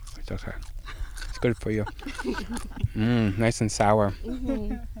sandy. It's okay. It's good for you. Nice and sour.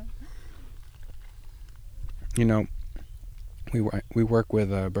 We work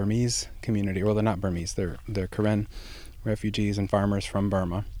with a Burmese community. Well, they're not Burmese. They're Karen refugees and farmers from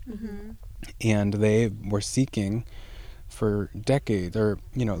Burma. And they were seeking for decades, or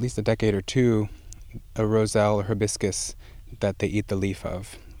at least a decade or two, a roselle or hibiscus that they eat the leaf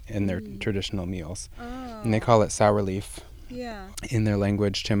of in their traditional meals. And they call it sour leaf. Yeah. In their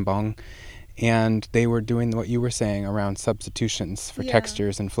language, chimbong. And they were doing what you were saying around substitutions for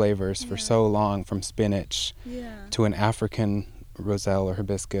textures and flavors for so long, from spinach to an African roselle or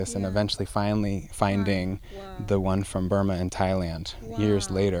hibiscus, and eventually finally finding the one from Burma and Thailand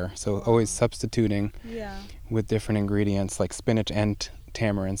years later. So always substituting with different ingredients like spinach and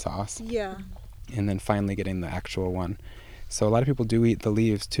tamarind sauce, Yeah. and then finally getting the actual one. So a lot of people do eat the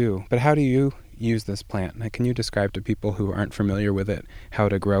leaves too. But how do you use this plant? Like, can you describe to people who aren't familiar with it how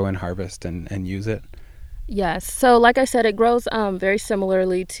to grow and harvest and use it? Yes. So like I said, it grows very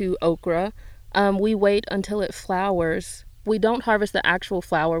similarly to okra. We wait until it flowers. We don't harvest the actual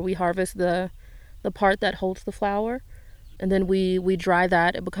flower. We harvest the part that holds the flower. And then we dry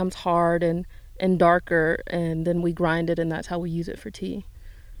that. It becomes hard and darker. And then we grind it, and that's how we use it for tea.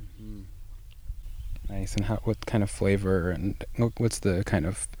 Mm-hmm. Nice. And what kind of flavor and what's the kind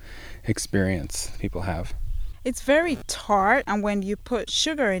of experience people have? It's very tart, and when you put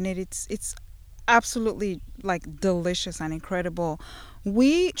sugar in it, it's absolutely like delicious and incredible.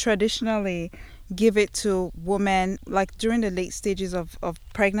 We traditionally give it to women like during the late stages of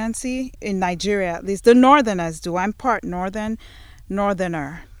pregnancy in Nigeria, at least the northerners do. I'm part northerner.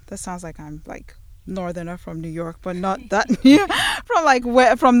 That sounds like I'm like northerner from New York, but not that. From like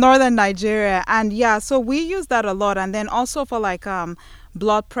from northern Nigeria. And yeah, so we use that a lot. And then also for like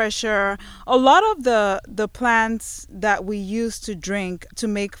blood pressure, a lot of the plants that we use to drink, to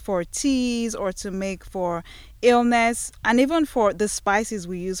make for teas or to make for illness, and even for the spices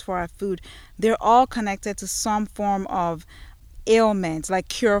we use for our food, they're all connected to some form of ailment, like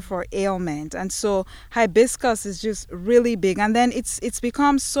cure for ailment. And so hibiscus is just really big. And then it's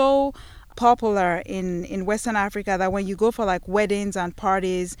become so popular in Western Africa that when you go for like weddings and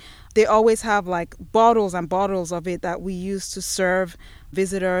parties, they always have like bottles and bottles of it that we use to serve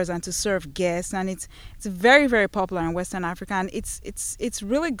visitors and to serve guests. And it's very, very popular in Western Africa, and it's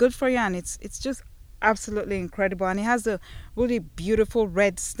really good for you, and it's just absolutely incredible. And it has the really beautiful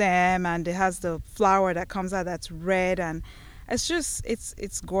red stem, and it has the flower that comes out that's red, and it's just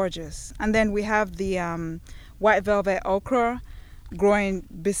it's gorgeous. And then we have the white velvet okra growing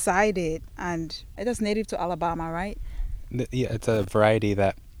beside it, and it is native to Alabama, right? Yeah, it's a variety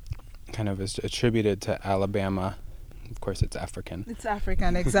that kind of is attributed to Alabama. Of course, it's African. It's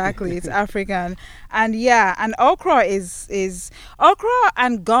African, exactly. It's African. And yeah, and okra is okra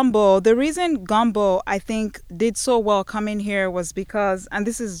and gumbo. The reason gumbo, I think, did so well coming here was because, and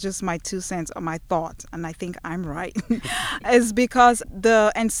this is just my 2 cents or my thought, and I think I'm right, is because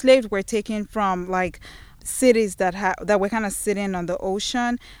the enslaved were taken from like cities that were kind of sitting on the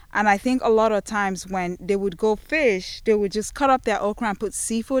ocean. And I think a lot of times when they would go fish, they would just cut up their okra and put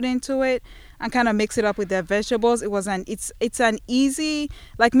seafood into it and kind of mix it up with their vegetables. It's an easy,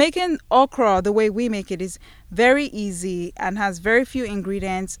 like making okra the way we make it is very easy and has very few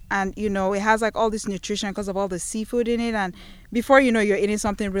ingredients, and you know, it has like all this nutrition because of all the seafood in it, and before you know, you're eating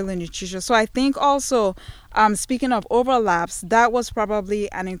something really nutritious. So I think also, speaking of overlaps, that was probably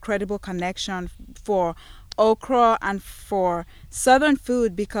an incredible connection for okra and for southern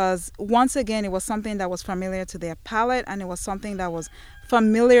food, because once again it was something that was familiar to their palate, and it was something that was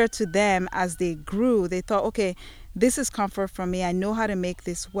familiar to them as they grew. They thought, okay, this is comfort for me, I know how to make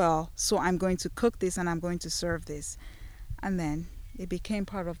this well, so I'm going to cook this and I'm going to serve this. And then it became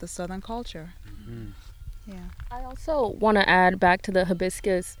part of the southern culture. Mm-hmm. Yeah. I also want to add back to the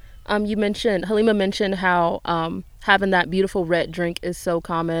hibiscus. Halima mentioned how having that beautiful red drink is so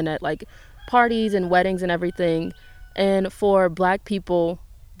common at like parties and weddings and everything. And for Black people,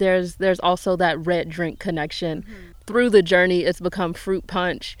 there's also that red drink connection. Mm-hmm. Through the journey, it's become fruit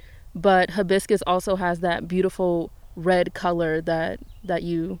punch, but hibiscus also has that beautiful red color that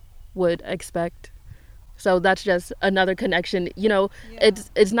you would expect. So that's just another connection. You know, yeah.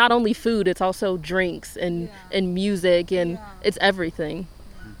 It's not only food, it's also drinks and music, and it's everything.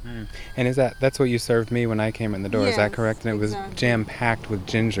 Mm-hmm. And that's what you served me when I came in the door, yes, is that correct? And it was jam-packed with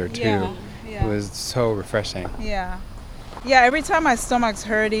ginger, too. Yeah. It was so refreshing. Yeah. Yeah, every time my stomach's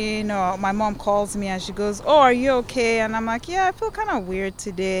hurting or my mom calls me and she goes, "Oh, are you okay?" And I'm like, "Yeah, I feel kind of weird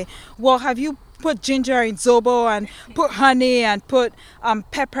today." "Well, have you put ginger in zobo and put honey and put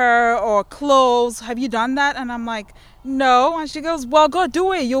pepper or cloves? Have you done that?" And I'm like, "No." And she goes, "Well, go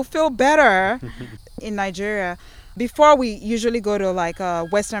do it. You'll feel better." In Nigeria, before we usually go to like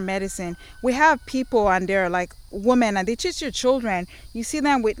Western medicine, we have people and they're like women and they teach your children. You see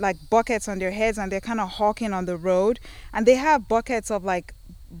them with like buckets on their heads and they're kind of hawking on the road, and they have buckets of like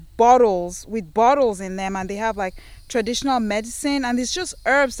bottles with bottles in them, and they have like traditional medicine, and it's just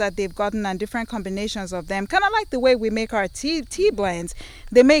herbs that they've gotten and different combinations of them, kind of like the way we make our tea blends.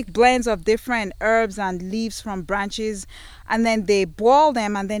 They make blends of different herbs and leaves from branches, and then they boil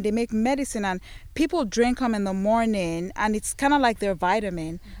them, and then they make medicine, and people drink them in the morning, and it's kind of like their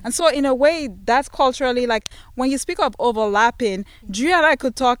vitamin. And so in a way, that's culturally, like when you speak of overlapping, Drea and I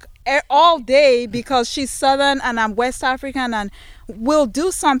could talk all day because she's Southern and I'm West African, and we'll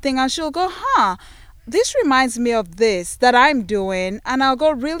do something and she'll go, this reminds me of this that I'm doing, and I'll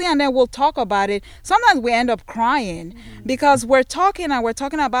go, really, and then we'll talk about it. Sometimes we end up crying because we're talking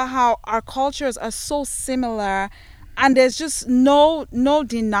about how our cultures are so similar, and there's just no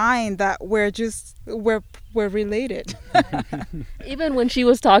denying that we're related. Even when she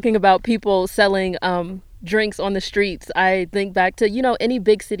was talking about people selling drinks on the streets, I think back to, any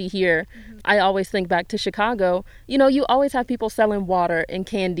big city here. I always think back to Chicago. You always have people selling water and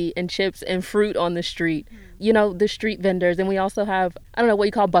candy and chips and fruit on the street. The street vendors. And we also have, I don't know what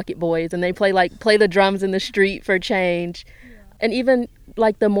you call bucket boys, and they play the drums in the street for change. And even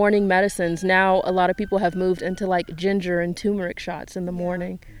like the morning medicines. Now a lot of people have moved into like ginger and turmeric shots in the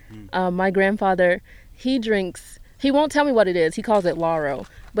morning. My grandfather, he won't tell me what it is. He calls it Laro,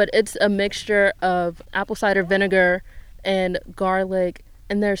 but it's a mixture of apple cider vinegar and garlic,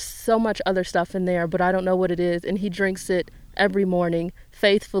 and there's so much other stuff in there, but I don't know what it is. And he drinks it every morning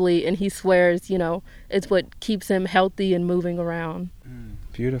faithfully, and he swears, it's what keeps him healthy and moving around.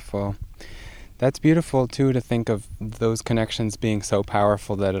 Beautiful. That's beautiful, too, to think of those connections being so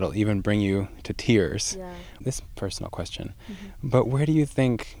powerful that it'll even bring you to tears. Yeah. This is a personal question. But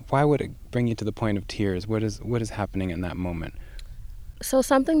why would it bring you to the point of tears? What is happening in that moment? So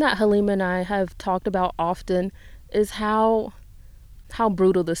something that Halima and I have talked about often is how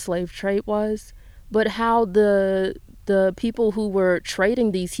brutal the slave trade was, but how the people who were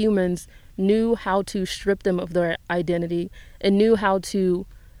trading these humans knew how to strip them of their identity and knew how to,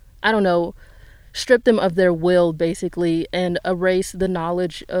 strip them of their will, basically, and erase the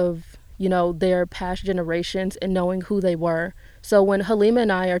knowledge of, their past generations and knowing who they were. So when Halima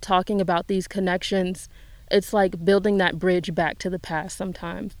and I are talking about these connections, it's like building that bridge back to the past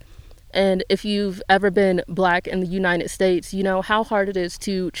sometimes. And if you've ever been Black in the United States, you know how hard it is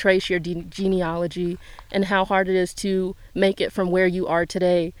to trace your genealogy and how hard it is to make it from where you are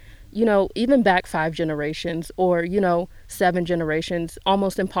today. Even back 5 generations or, 7 generations,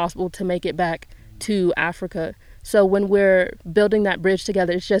 almost impossible to make it back to Africa. So when we're building that bridge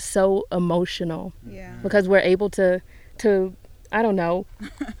together, it's just so emotional. Yeah. Because we're able to I don't know,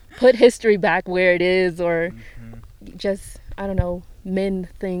 put history back where it is, or just, mend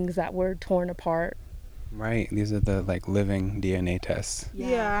things that were torn apart. Right. These are the living DNA tests.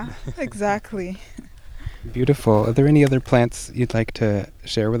 Yeah, exactly. Beautiful. Are there any other plants you'd like to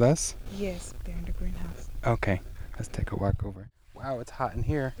share with us? Yes, they're in the greenhouse. Okay. Let's take a walk over. Wow, it's hot in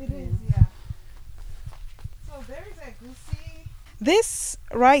here. It is, yeah. So there is egusi. This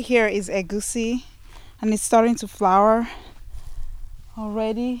right here is egusi, and it's starting to flower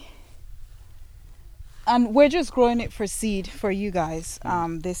already. And we're just growing it for seed for you guys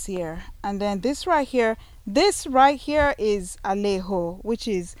this year. And then this right here is alejo, which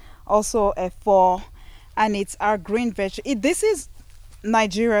is also a fall, and it's our green vegetable. This is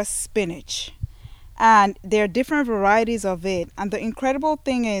Nigeria spinach, and there are different varieties of it. And the incredible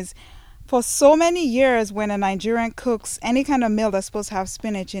thing is, for so many years, when a Nigerian cooks any kind of meal that's supposed to have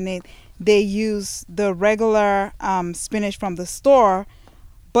spinach in it, they use the regular spinach from the store.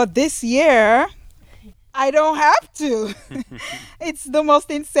 But this year, I don't have to. It's the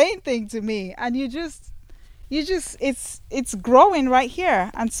most insane thing to me. And it's growing right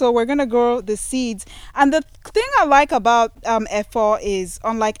here. And so we're going to grow the seeds. And the thing I like about efo is,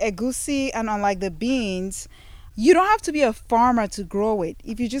 unlike egusi and unlike the beans, you don't have to be a farmer to grow it.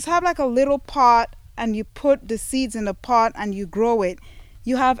 If you just have a little pot and you put the seeds in the pot and you grow it,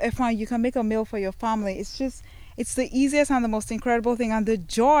 you have efo and you can make a meal for your family. It's the easiest and the most incredible thing. And the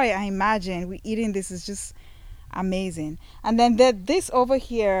joy I imagine with eating this is just amazing. And then this over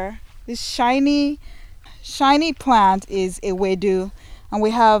here, this shiny plant is ewedu. And we're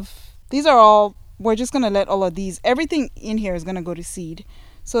just going to let all of these, everything in here is going to go to seed.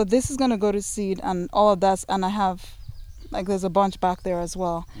 So this is going to go to seed and all of that. And I have, there's a bunch back there as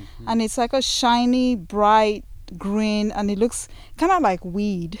well. Mm-hmm. And it's like a shiny, bright green, and it looks kind of like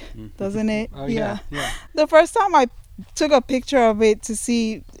weed, doesn't it? Oh, yeah. The first time I took a picture of it to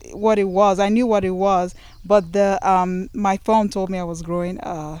see what it was, I knew what it was, but my phone told me I was growing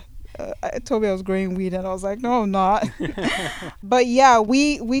weed, and I was like, no, I'm not. But yeah,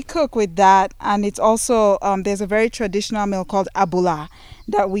 we cook with that, and it's also there's a very traditional meal called abula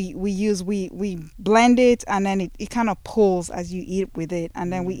that we use. We blend it, and then it kind of pulls as you eat with it,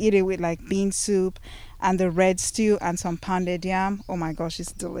 and then we eat it with bean soup and the red stew and some pounded yam. Oh my gosh,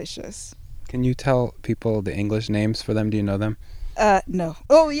 it's delicious. Can you tell people the English names for them? Do you know them? No.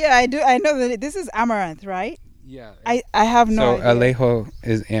 Oh yeah, I do. I know that this is amaranth, right? Yeah. I have no idea. So alejo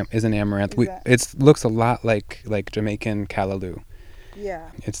is an amaranth. It looks a lot like Jamaican callaloo.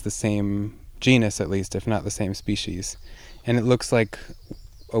 Yeah. It's the same genus, at least, if not the same species. And it looks like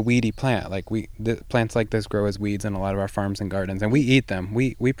a weedy plant. Like plants like this grow as weeds in a lot of our farms and gardens, and we eat them.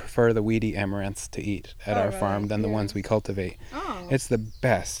 We prefer the weedy amaranths to eat at our farm than the ones we cultivate. Oh. It's the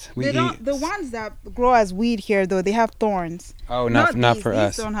best. The ones that grow as weed here, though, they have thorns. Oh, not for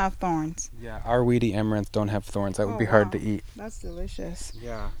us. These don't have thorns. Yeah, our weedy amaranths don't have thorns. That would be hard to eat. That's delicious.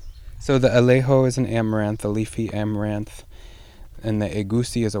 Yeah. So the alejo is an amaranth, a leafy amaranth, and the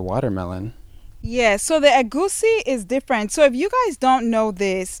egusi is a watermelon. Yeah, so the egusi is different. So if you guys don't know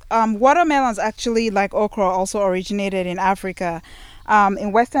this, watermelons actually, like okra, also originated in Africa,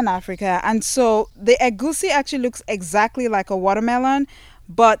 in Western Africa. And so the egusi actually looks exactly like a watermelon,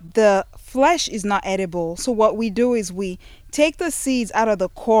 but the flesh is not edible. So what we do is we take the seeds out of the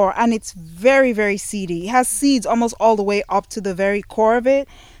core, and it's very, very seedy. It has seeds almost all the way up to the very core of it.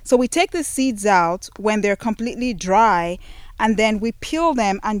 So we take the seeds out when they're completely dry, and then we peel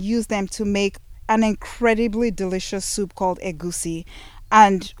them and use them to make an incredibly delicious soup called egusi.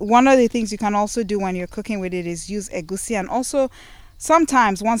 And one of the things you can also do when you're cooking with it is use egusi, and also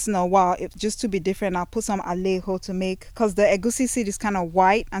sometimes once in a while, just to be different, I'll put some alejo to make, because the egusi seed is kind of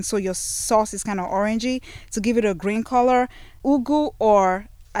white and so your sauce is kind of orangey, to give it a green color. Ugu or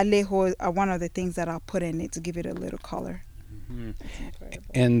alejo are one of the things that I'll put in it to give it a little color.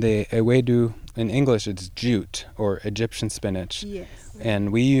 And the ewedu, in English, it's jute, or Egyptian spinach. Yes.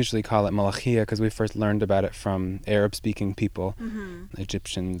 And we usually call it malachia because we first learned about it from Arab-speaking people,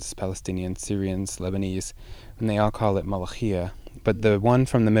 Egyptians, Palestinians, Syrians, Lebanese, and they all call it malachia. But the one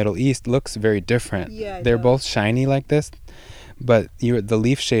from the Middle East looks very different. Yeah, They're both shiny like this, but the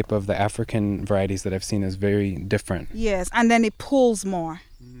leaf shape of the African varieties that I've seen is very different. Yes, and then it pulls more.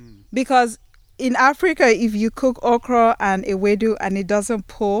 Because in Africa, if you cook okra and ewedu and it doesn't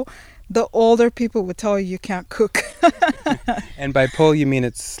pull, the older people will tell you can't cook. And by pull, you mean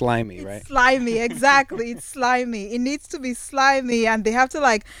it's slimy, right? Slimy, exactly. It's slimy. It needs to be slimy, and they have to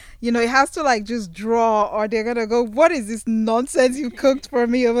it has to just draw, or they're going to go, what is this nonsense you cooked for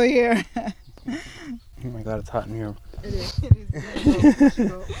me over here? Oh my God, it's hot in here. It is.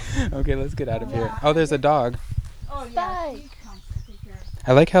 Okay, let's get out of here. Oh, there's a dog. Oh, yeah.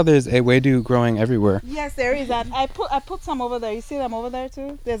 I like how there's ewedu growing everywhere. Yes, there is. And I put some over there. You see them over there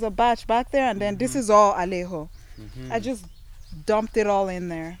too? There's a batch back there, and then this is all alejo. I just dumped it all in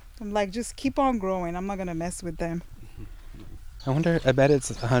there. I'm like, just keep on growing. I'm not going to mess with them. I bet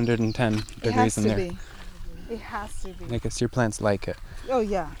it's 110 degrees in there. It has to be. I guess your plants like it. Oh,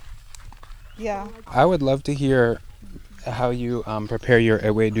 yeah. Yeah. I would love to hear how you prepare your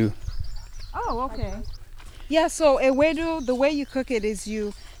ewedu. Oh, okay. Yeah, so ewedu, the way you cook it is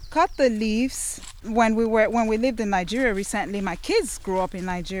you cut the leaves. When we lived in Nigeria recently, my kids grew up in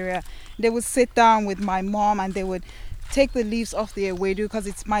Nigeria. They would sit down with my mom and they would take the leaves off the ewedu because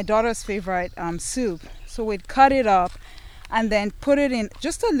it's my daughter's favorite soup. So we'd cut it up and then put it in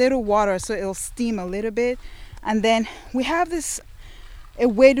just a little water so it'll steam a little bit. And then we have this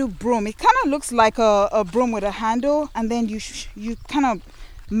ewedu broom. It kind of looks like a broom with a handle, and then you kind of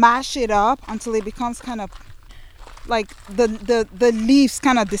mash it up until it becomes kind of like the leaves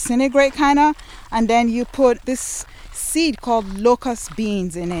kind of disintegrate and then you put this seed called locust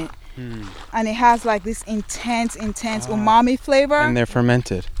beans in it. And it has like this intense umami flavor. And they're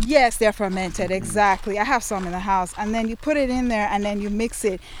fermented. Yes, they're fermented, exactly. I have some in the house. And then you put it in there and then you mix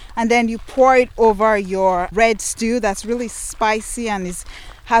it, and then you pour it over your red stew that's really spicy and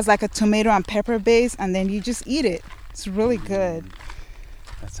has like a tomato and pepper base, and then you just eat it. It's really good.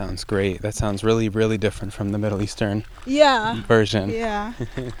 That sounds great. That sounds really, really different from the Middle Eastern version. Yeah.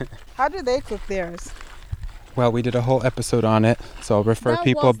 How do they cook theirs? Well, we did a whole episode on it, so I'll refer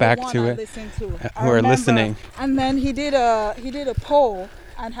people back to it who are listening. And then he did a poll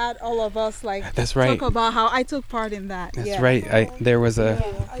and had all of us That's right. talk about how I took part in that. That's right.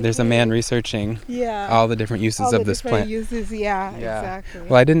 There's a man researching all the different uses of this plant. Exactly.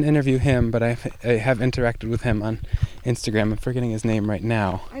 Well, I didn't interview him, but I have interacted with him on Instagram. I'm forgetting his name right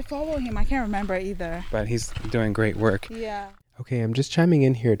now. I follow him. I can't remember either. But he's doing great work. Yeah. Okay, I'm just chiming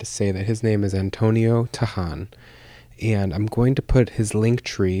in here to say that his name is Antonio Tahan, and I'm going to put his link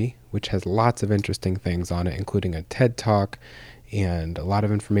tree, which has lots of interesting things on it, including a TED Talk and a lot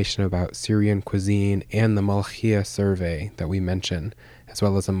of information about Syrian cuisine and the Malachia survey that we mentioned, as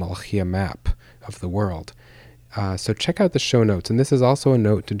well as a Malachia map of the world. So check out the show notes, and this is also a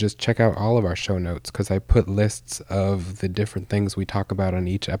note to just check out all of our show notes, because I put lists of the different things we talk about on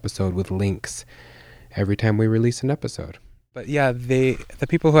each episode with links every time we release an episode. But yeah, the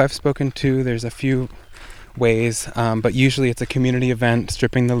people who I've spoken to, there's a few ways, but usually it's a community event,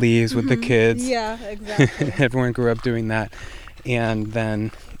 stripping the leaves with the kids. Yeah, exactly. Everyone grew up doing that. And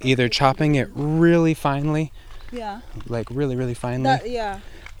then either chopping it really finely, like really, really finely,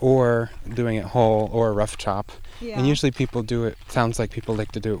 or doing it whole or a rough chop. Yeah. And usually people do it, sounds like people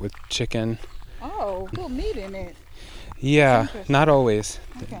like to do it with chicken. Oh, put meat in it. Yeah, interesting. not always.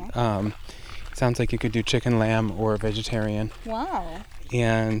 Okay. Sounds like you could do chicken, lamb, or vegetarian. Wow.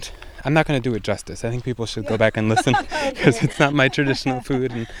 And I'm not going to do it justice. I think people should go back and listen because it's not my traditional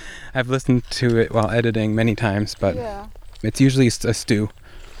food. And I've listened to it while editing many times, but Yeah. it's usually a stew,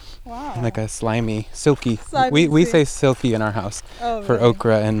 Wow. like a slimy, silky. Slimy, We say silky in our house Oh, for really?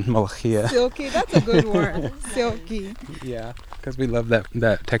 okra and malachia. Silky. That's a good word. Silky. Yeah, because we love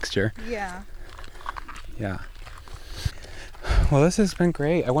that texture. Yeah. Yeah. Well, this has been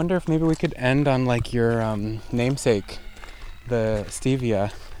great. I wonder if maybe we could end on like your namesake, the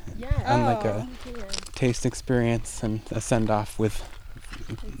stevia, on like a taste experience and a send off with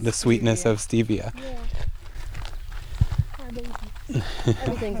the sweetness of stevia. Our baby.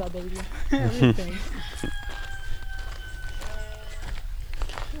 Everything's our baby. Everything.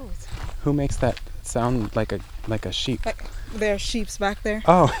 Who makes that sound like a sheep? Like there are sheeps back there.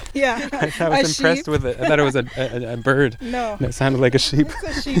 Oh, Yeah. I was A impressed sheep. with it. I thought it was a bird. No. That sounded like a sheep.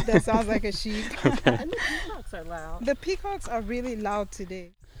 It's a sheep that sounds like a sheep. And the peacocks are loud. The peacocks are really loud today.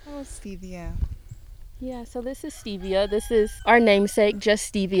 Oh, stevia. Yeah, so this is stevia. This is our namesake,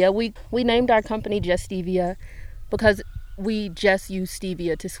 Just Stevia. We named our company Just Stevia because we just use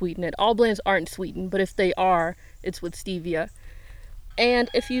stevia to sweeten it. All blends aren't sweetened, but if they are, it's with stevia. And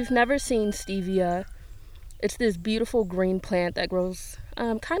if you've never seen stevia, it's this beautiful green plant that grows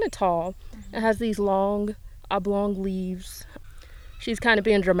kind of tall. It has these long, oblong leaves. She's kind of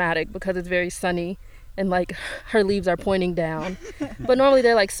being dramatic because it's very sunny and like her leaves are pointing down. But normally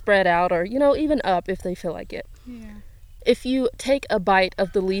they're like spread out or, even up if they feel like it. Yeah. If you take a bite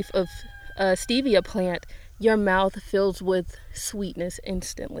of the leaf of a stevia plant, your mouth fills with sweetness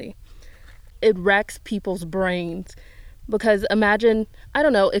instantly. It wrecks people's brains because imagine, I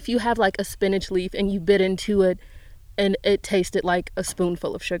don't know, if you have like a spinach leaf and you bit into it and it tasted like a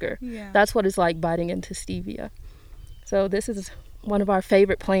spoonful of sugar. Yeah. That's what it's like biting into stevia. So this is one of our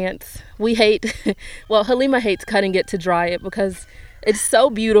favorite plants. We hate, well, Halima hates cutting it to dry it because it's so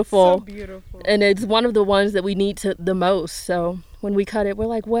beautiful. So beautiful. And it's one of the ones that we need the most. So when we cut it, we're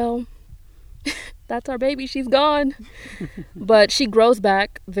like, well, that's our baby. She's gone. But she grows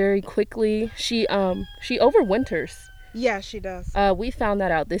back very quickly. She overwinters. Yeah, she does. We found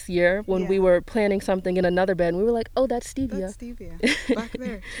that out this year when Yeah. we were planting something in another bed. We were like, oh, that's stevia. That's stevia. Back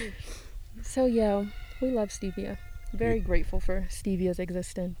there, too. So yeah, we love stevia. Very grateful for stevia's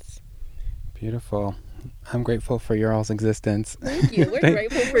existence. Beautiful. I'm grateful for your all's existence. Thank you. We're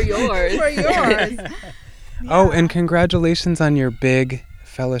grateful for yours. For yours. Oh, and congratulations on your big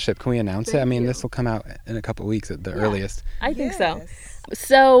fellowship. Can we announce it? I Thank mean, you. this will come out in a couple of weeks at the earliest. I think so. Yes.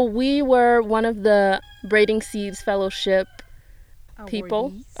 So we were one of the Braiding Seeds Fellowship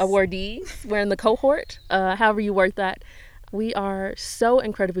people, awardees. We're in the cohort, however you word that. We are so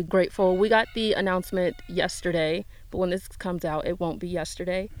incredibly grateful. We got the announcement yesterday, but when this comes out, it won't be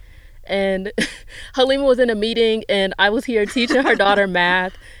yesterday. And Halima was in a meeting, and I was here teaching her daughter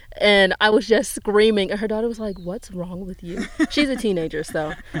math, and I was just screaming. And her daughter was like, "What's wrong with you?" She's a teenager,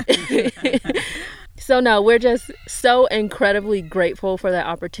 so. So no, we're just so incredibly grateful for that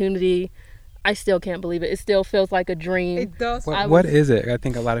opportunity. I still can't believe it. It still feels like a dream. It does. What is it? I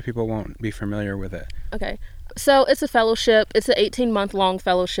think a lot of people won't be familiar with it. Okay. So it's a fellowship. It's an 18-month-long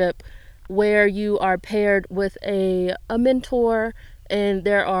fellowship where you are paired with a mentor, and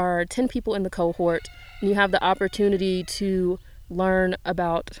there are 10 people in the cohort. And you have the opportunity to learn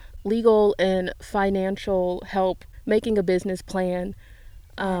about legal and financial help, making a business plan,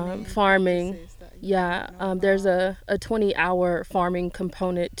 farming. Yeah, there's a 20-hour farming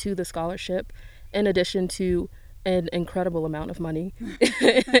component to the scholarship, in addition to an incredible amount of money.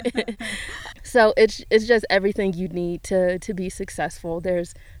 So it's just everything you need to be successful.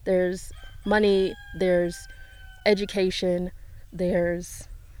 There's money, there's education, there's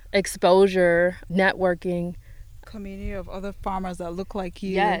exposure, networking. Community of other farmers that look like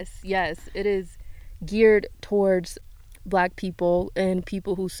you. Yes, it is geared towards Black people and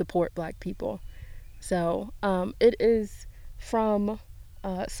people who support Black people. So it is from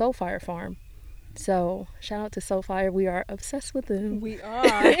Soulfire Farm. So shout out to Soulfire. We are obsessed with them. We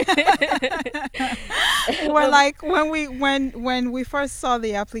are. We're like when we first saw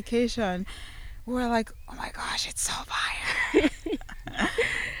the application, we were like, oh my gosh, it's Soulfire.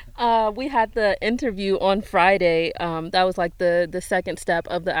 We had the interview on Friday. That was like the second step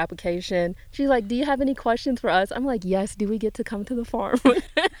of the application. She's like, do you have any questions for us? I'm like, yes, do we get to come to the farm?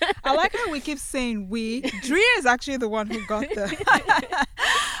 I like how we keep saying we. Drea is actually the one who got the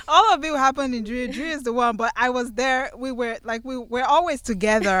all of it happened in Drea. Drea is the one, but I was there. We were always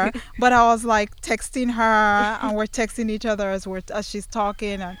together, but I was like texting her, and we're texting each other as she's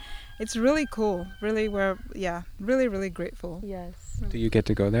talking, and it's really cool. Really, really, really grateful. Yes. Do you get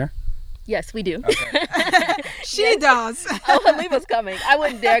to go there? Yes, we do. Okay. She does. Oh, Halima's coming. I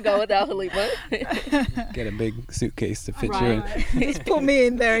wouldn't dare go without Halima. Get a big suitcase to fit Right. you in. Just put me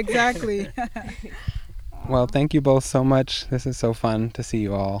in there, exactly. Well, thank you both so much. This is so fun to see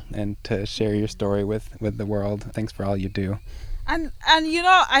you all and to share your story with the world. Thanks for all you do. And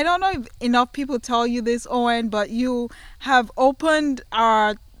I don't know if enough people tell you this, Owen, but you have opened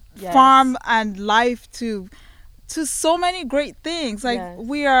our Yes. farm and life to so many great things. Like Yes.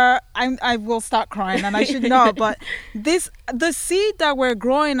 I will start crying, and I should know, but the seed that we're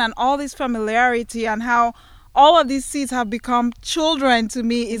growing and all this familiarity and how all of these seeds have become children to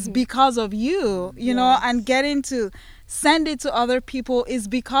me is because of you, you know, and getting to send it to other people is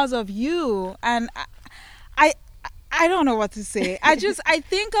because of you. And I don't know what to say. I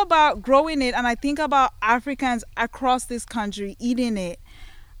think about growing it, and I think about Africans across this country eating it.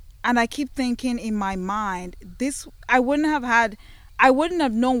 And I keep thinking in my mind, I wouldn't have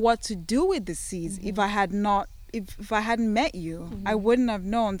known what to do with the seeds if I hadn't met you. I wouldn't have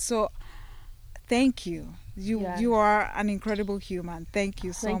known. So thank you. You are an incredible human. Thank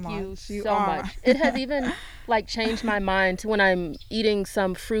you so much. Thank you so much. It has even changed my mind to when I'm eating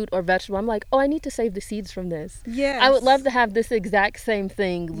some fruit or vegetable. I'm like, oh, I need to save the seeds from this. Yes. I would love to have this exact same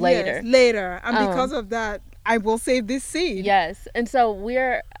thing later. Yes, later. And because of that, I will save this seed. Yes. And so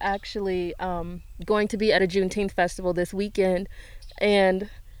we're actually going to be at a Juneteenth festival this weekend. And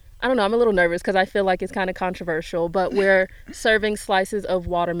I don't know, I'm a little nervous because I feel like it's kind of controversial, but we're serving slices of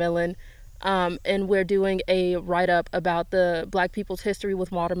watermelon. And we're doing a write-up about the Black people's history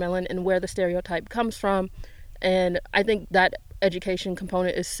with watermelon and where the stereotype comes from. And I think that education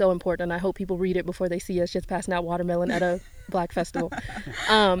component is so important, and I hope people read it before they see us just passing out watermelon at a Black festival.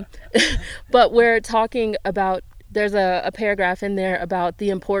 But we're talking about, there's a paragraph in there about the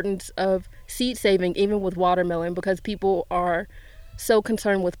importance of seed saving, even with watermelon, because people are so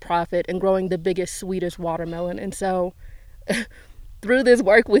concerned with profit and growing the biggest, sweetest watermelon. And so through this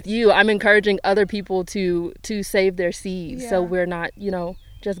work with you, I'm encouraging other people to save their seeds, so we're not,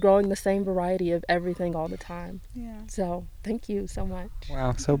 just growing the same variety of everything all the time. Yeah. So thank you so much.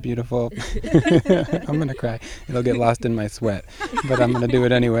 Wow, so beautiful. I'm going to cry. It'll get lost in my sweat, but I'm going to do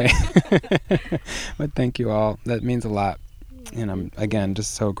it anyway. But thank you all. That means a lot. And I'm, again,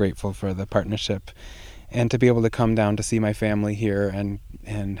 just so grateful for the partnership and to be able to come down to see my family here and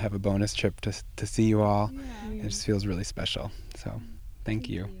have a bonus trip to see you all. Yeah. It just feels really special. So thank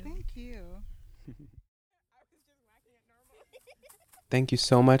you. Thank you. Thank you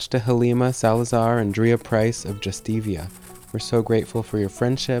so much to Halima Salazar and Drea Price of Justivia. We're so grateful for your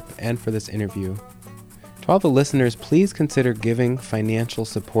friendship and for this interview. To all the listeners, please consider giving financial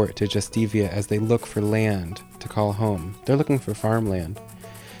support to Justivia as they look for land to call home. They're looking for farmland.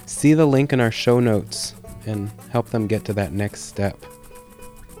 See the link in our show notes and help them get to that next step.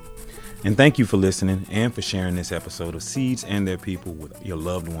 And thank you for listening and for sharing this episode of Seeds and Their People with your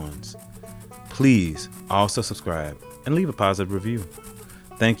loved ones. Please also subscribe and leave a positive review.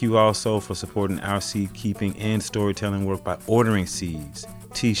 Thank you also for supporting our seed keeping and storytelling work by ordering seeds,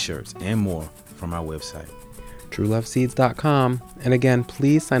 t-shirts, and more from our website, trueloveseeds.com. And again,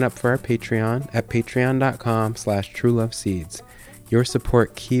 please sign up for our Patreon at patreon.com/trueloveseeds. Your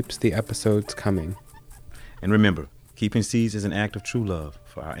support keeps the episodes coming. And remember, keeping seeds is an act of true love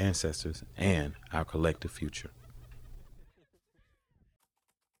for our ancestors and our collective future.